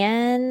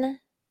man,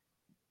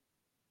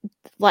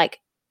 like,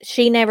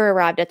 she never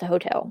arrived at the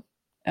hotel.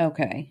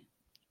 Okay.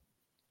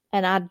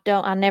 And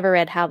I never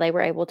read how they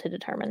were able to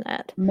determine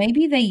that.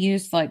 Maybe they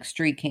used like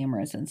street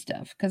cameras and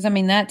stuff. Because I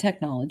mean, that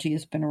technology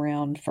has been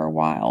around for a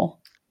while.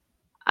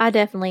 I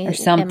definitely, or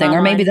something,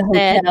 or maybe the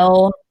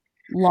hotel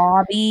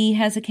lobby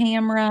has a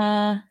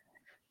camera.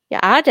 Yeah,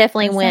 I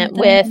definitely went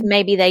with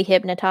maybe they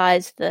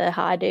hypnotized the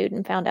high dude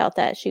and found out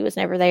that she was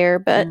never there,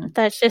 but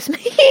that's just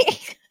me.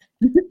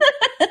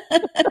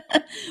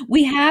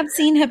 We have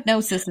seen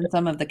hypnosis in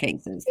some of the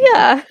cases.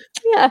 Yeah.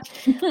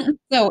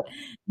 So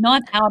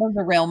not out of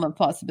the realm of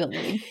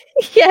possibility.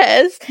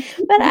 Yes.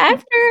 But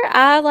after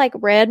I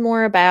read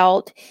more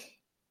about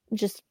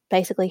just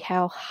basically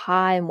how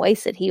high and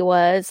wasted he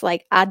was,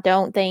 I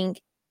don't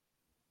think,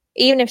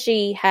 even if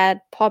she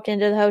had popped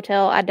into the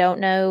hotel, I don't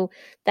know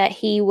that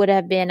he would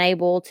have been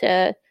able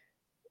to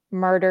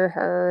murder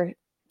her.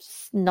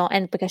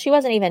 And because she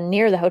wasn't even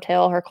near the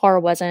hotel, her car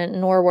wasn't,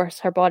 nor was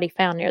her body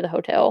found near the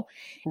hotel.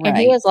 Right. And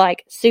he was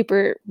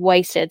super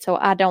wasted, so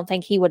I don't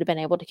think he would have been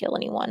able to kill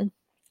anyone.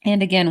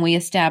 And again, we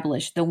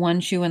established the one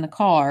shoe in the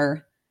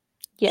car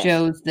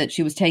shows that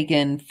she was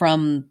taken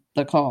from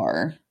the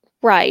car.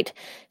 Right.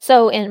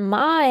 So in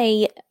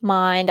my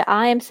mind,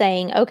 I am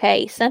saying,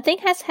 okay, something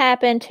has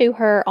happened to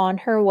her on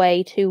her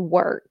way to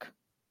work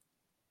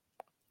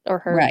or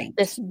her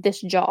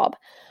this job.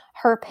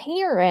 Her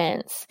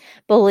parents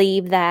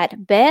believe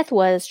that Beth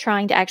was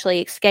trying to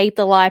actually escape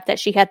the life that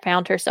she had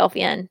found herself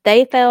in.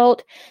 They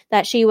felt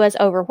that she was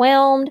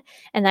overwhelmed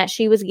and that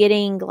she was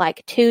getting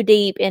too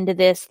deep into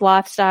this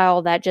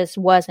lifestyle that just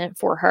wasn't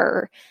for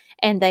her.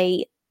 And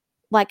they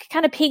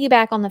kind of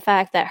piggyback on the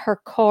fact that her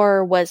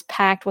car was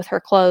packed with her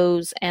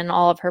clothes and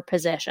all of her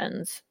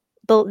possessions.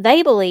 But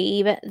they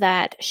believe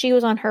that she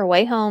was on her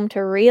way home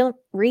to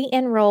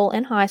re-enroll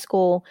in high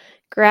school,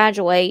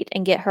 graduate,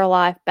 and get her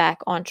life back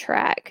on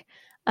track.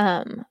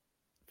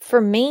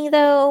 For me,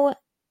 though,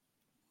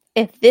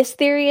 if this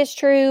theory is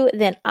true,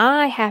 then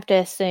I have to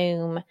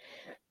assume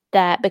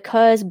that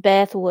because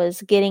Beth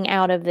was getting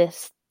out of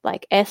this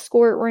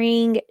escort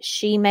ring,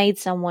 she made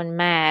someone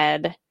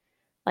mad.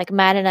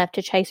 Mad enough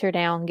to chase her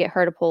down, get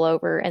her to pull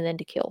over, and then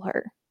to kill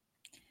her.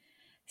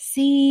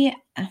 See,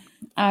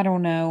 I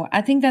don't know.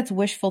 I think that's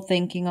wishful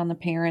thinking on the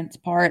parents'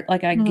 part.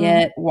 I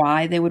get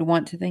why they would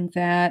want to think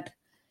that.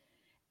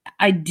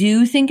 I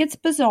do think it's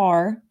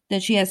bizarre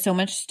that she has so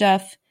much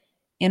stuff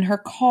in her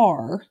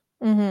car.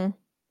 Mm-hmm.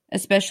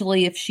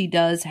 especially if she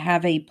does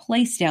have a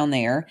place down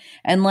there,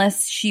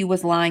 unless she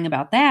was lying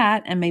about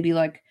that. And maybe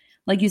like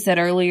you said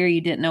earlier,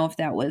 you didn't know if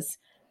that was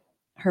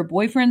her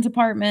boyfriend's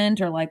apartment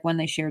or like when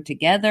they shared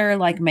together.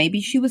 Like maybe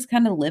she was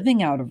kind of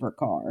living out of her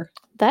car.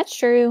 That's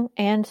true.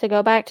 And to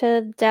go back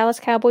to Dallas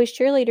Cowboys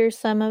cheerleaders,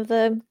 some of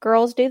the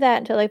girls do that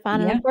until they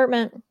find an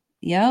apartment.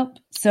 Yep.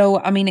 So,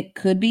 I mean, it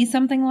could be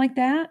something like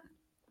that.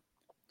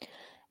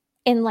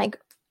 And like,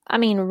 I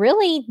mean,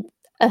 really,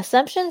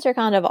 assumptions are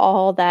kind of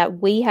all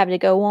that we have to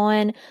go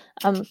on.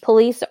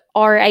 Police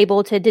are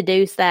able to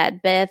deduce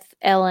that Beth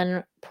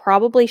Ellen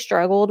probably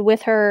struggled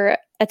with her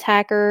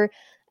attacker,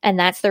 and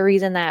that's the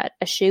reason that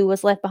a shoe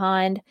was left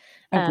behind.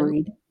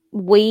 Agreed.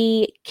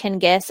 We can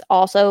guess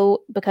also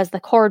because the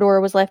car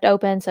door was left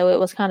open, so it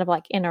was kind of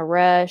like in a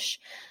rush.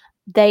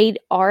 They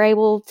are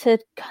able to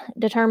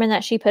determine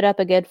that she put up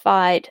a good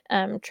fight,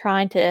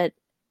 trying to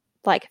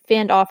like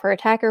fend off her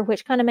attacker,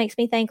 which kind of makes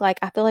me think like,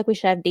 I feel like we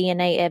should have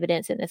DNA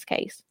evidence in this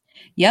case.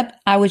 Yep.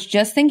 I was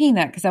just thinking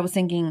that because I was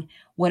thinking,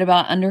 what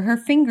about under her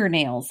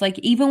fingernails? Like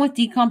even with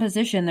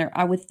decomposition there,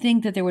 I would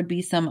think that there would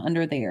be some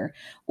under there,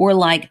 or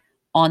like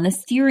on the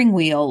steering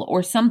wheel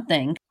or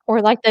something.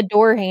 Or like the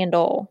door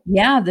handle.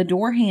 Yeah, the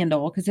door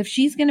handle. Because if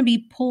she's going to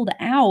be pulled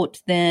out,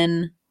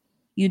 then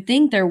you'd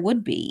think there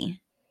would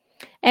be.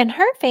 And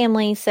her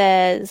family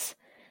says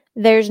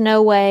there's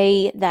no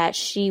way that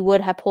she would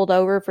have pulled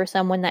over for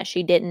someone that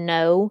she didn't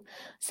know.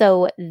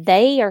 So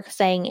they are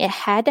saying it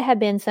had to have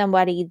been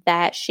somebody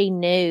that she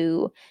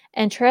knew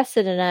and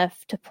trusted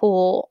enough to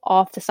pull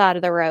off the side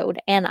of the road.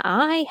 And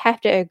I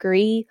have to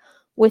agree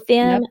with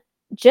them.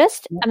 Yep.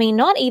 I mean,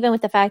 not even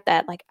with the fact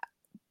that like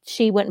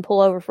she wouldn't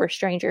pull over for a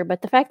stranger,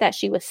 but the fact that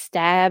she was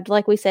stabbed,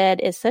 like we said,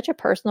 is such a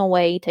personal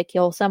way to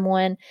kill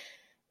someone.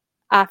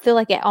 I feel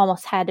like it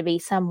almost had to be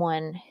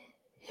someone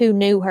who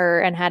knew her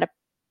and had a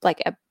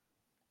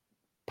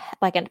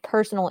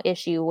personal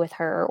issue with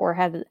her or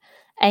had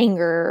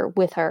anger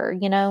with her,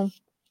 you know?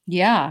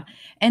 Yeah.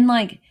 And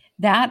like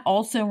that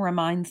also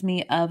reminds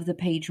me of the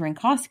Paige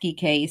Rinkowski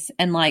case.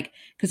 And like,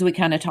 because we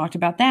kind of talked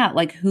about that,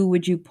 like who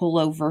would you pull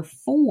over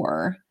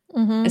for?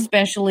 Mm-hmm.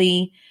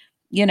 Especially,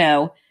 you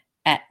know,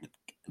 at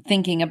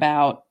thinking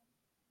about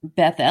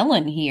Beth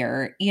Ellen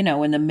here, you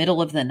know, in the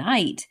middle of the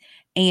night.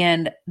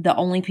 And the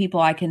only people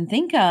I can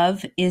think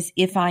of is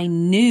if I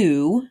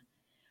knew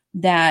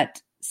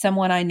that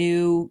someone I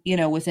knew, you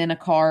know, was in a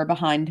car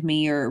behind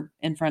me or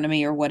in front of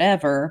me or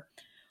whatever,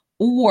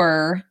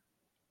 or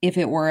if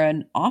it were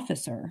an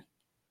officer.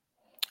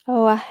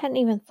 Oh, I hadn't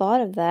even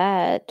thought of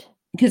that.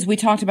 Because we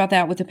talked about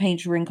that with the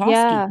Paige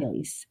Rinkowski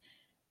case.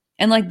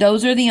 And like,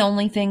 those are the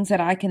only things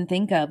that I can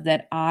think of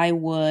that I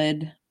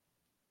would,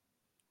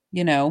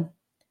 you know,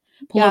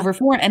 pull over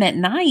for. And at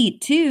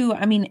night too,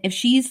 I mean, if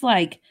she's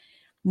like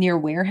near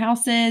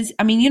warehouses,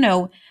 I mean, you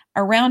know,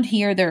 around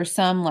here, there are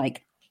some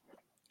like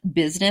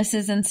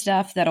businesses and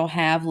stuff that'll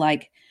have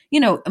like, you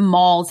know,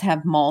 malls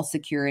have mall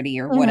security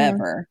or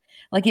whatever.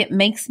 Like it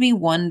makes me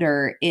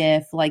wonder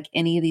if like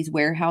any of these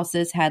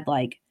warehouses had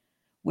like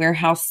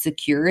warehouse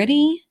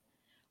security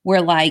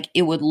where like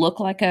it would look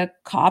like a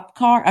cop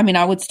car. I mean,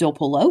 I would still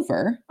pull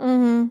over,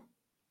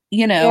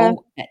 you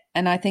know,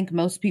 and I think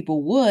most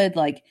people would,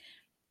 like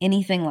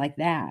anything like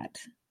that.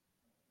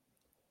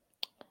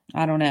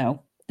 I don't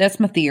know. That's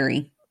my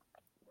theory.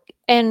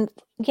 And,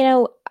 you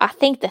know, I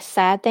think the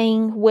sad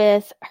thing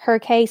with her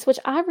case, which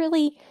I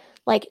really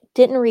like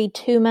didn't read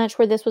too much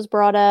where this was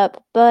brought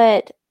up,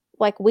 but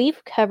like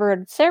we've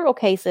covered several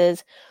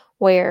cases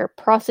where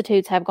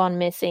prostitutes have gone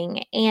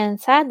missing. And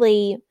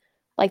sadly,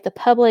 like the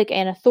public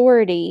and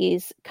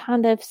authorities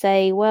kind of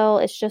say, well,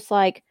 it's just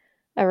like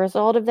a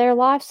result of their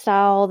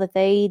lifestyle that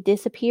they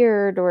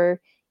disappeared or,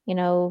 you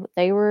know,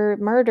 they were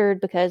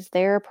murdered because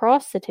they're a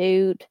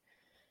prostitute.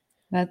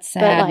 That's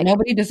sad. Like,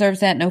 nobody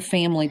deserves that. No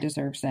family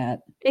deserves that.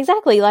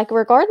 Exactly. Like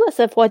regardless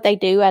of what they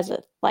do as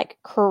a like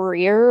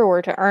career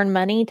or to earn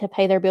money to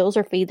pay their bills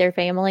or feed their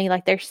family,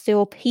 like they're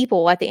still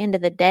people at the end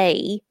of the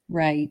day.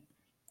 Right.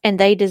 And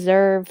they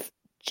deserve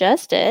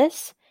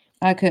justice.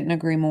 I couldn't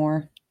agree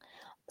more.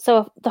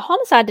 So the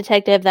homicide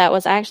detective that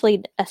was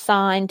actually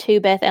assigned to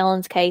Beth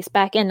Ellen's case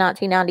back in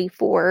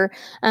 1994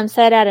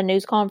 said at a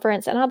news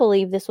conference, and I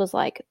believe this was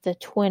like the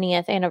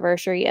 20th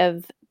anniversary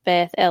of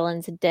Beth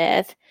Ellen's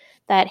death,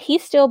 that he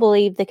still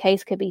believed the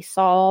case could be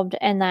solved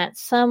and that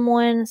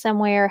someone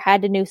somewhere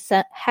has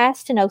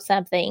to know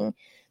something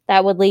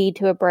that would lead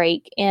to a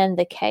break in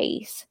the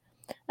case.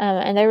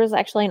 And there was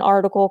actually an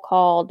article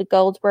called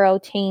Goldsboro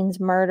Teen's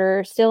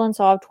Murder Still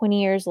Unsolved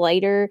 20 Years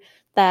Later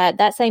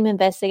that same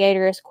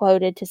investigator is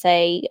quoted to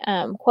say,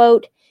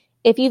 quote,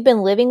 "If you've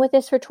been living with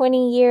this for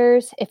 20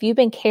 years, if you've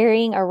been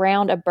carrying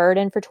around a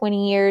burden for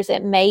 20 years,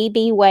 it may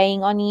be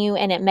weighing on you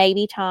and it may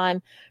be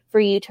time for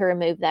you to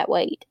remove that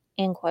weight,"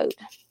 end quote.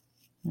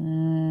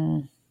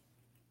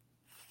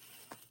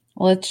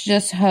 Let's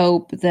just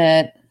hope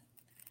that,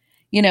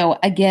 you know,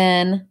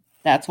 again,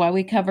 that's why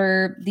we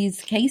cover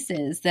these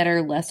cases that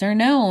are lesser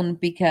known,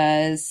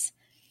 because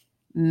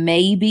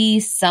maybe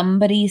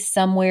somebody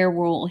somewhere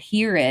will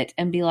hear it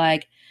and be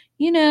like,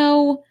 you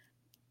know,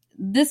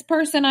 this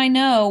person I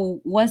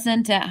know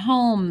wasn't at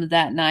home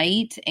that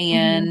night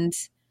and,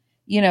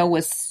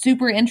 was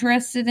super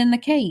interested in the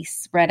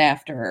case right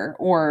after,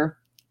 or,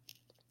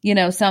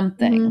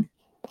 something,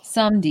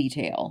 some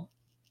detail.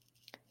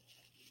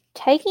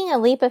 Taking a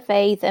leap of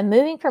faith and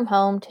moving from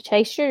home to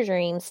chase your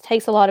dreams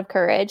takes a lot of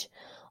courage.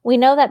 We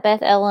know that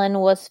Beth Ellen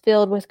was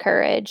filled with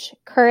courage.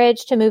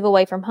 Courage to move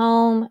away from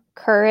home,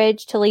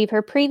 courage to leave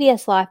her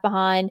previous life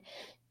behind,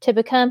 to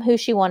become who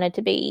she wanted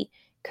to be,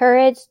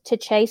 courage to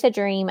chase a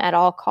dream at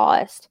all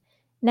cost.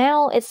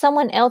 Now it's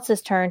someone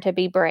else's turn to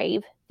be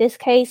brave. This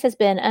case has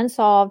been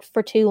unsolved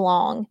for too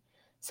long.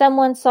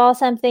 Someone saw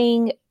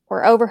something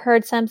or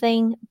overheard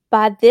something.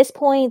 By this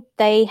point,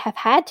 they have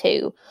had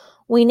to.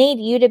 We need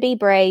you to be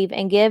brave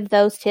and give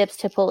those tips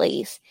to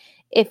police.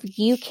 If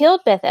you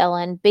killed Beth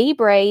Ellen, be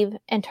brave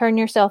and turn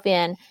yourself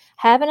in.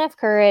 Have enough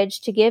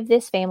courage to give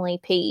this family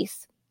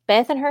peace.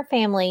 Beth and her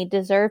family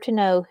deserve to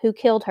know who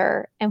killed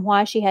her and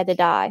why she had to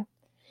die.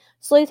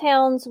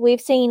 Sleuthhounds,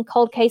 we've seen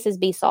cold cases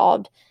be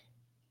solved,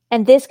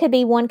 and this could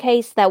be one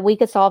case that we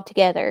could solve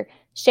together.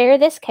 Share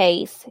this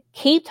case.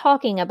 Keep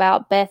talking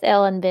about Beth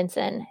Ellen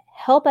Vinson.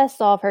 Help us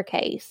solve her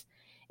case.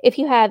 If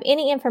you have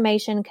any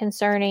information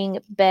concerning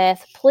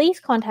Beth, please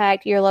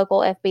contact your local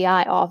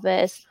FBI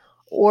office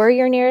or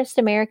your nearest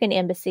American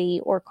embassy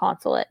or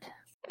consulate.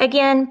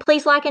 Again,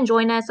 please like and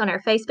join us on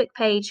our Facebook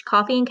page,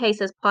 Coffee and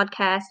Cases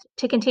Podcast,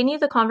 to continue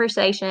the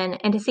conversation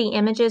and to see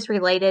images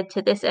related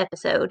to this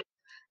episode.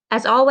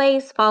 As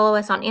always, follow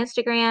us on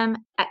Instagram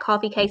at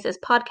Coffee Cases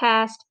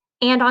Podcast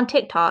and on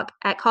TikTok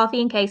at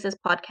Coffee and Cases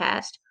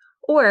Podcast.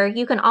 Or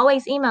you can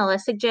always email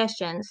us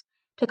suggestions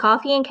to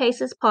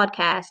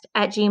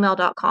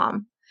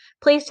coffeeandcasespodcast@gmail.com.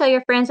 Please tell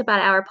your friends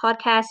about our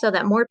podcast so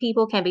that more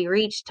people can be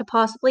reached to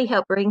possibly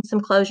help bring some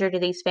closure to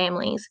these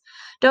families.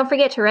 Don't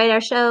forget to rate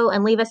our show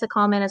and leave us a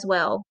comment as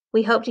well.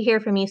 We hope to hear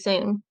from you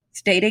soon.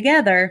 Stay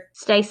together.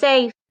 Stay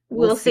safe.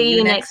 We'll see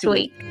you next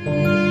week.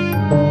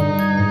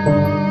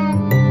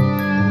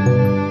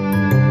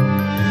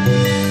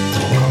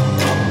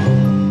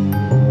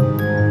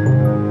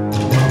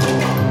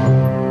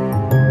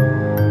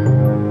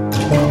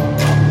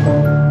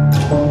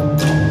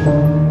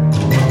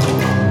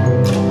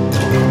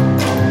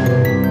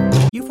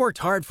 You've worked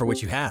hard for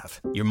what you have.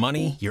 Your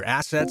money, your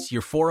assets,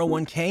 your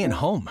 401k, and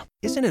home.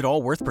 Isn't it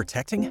all worth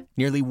protecting?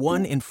 Nearly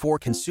 1 in 4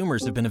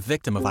 consumers have been a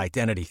victim of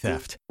identity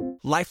theft.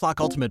 LifeLock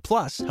Ultimate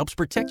Plus helps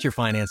protect your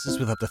finances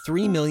with up to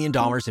 $3 million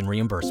in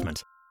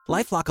reimbursement.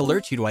 LifeLock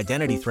alerts you to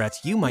identity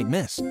threats you might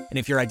miss. And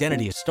if your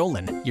identity is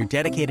stolen, your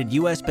dedicated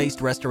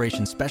U.S.-based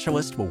restoration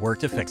specialist will work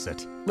to fix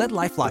it. Let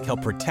LifeLock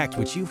help protect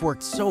what you've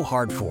worked so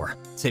hard for.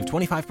 Save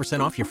 25%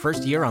 off your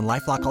first year on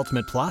LifeLock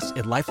Ultimate Plus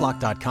at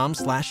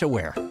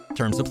LifeLock.com/aware.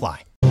 Terms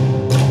apply.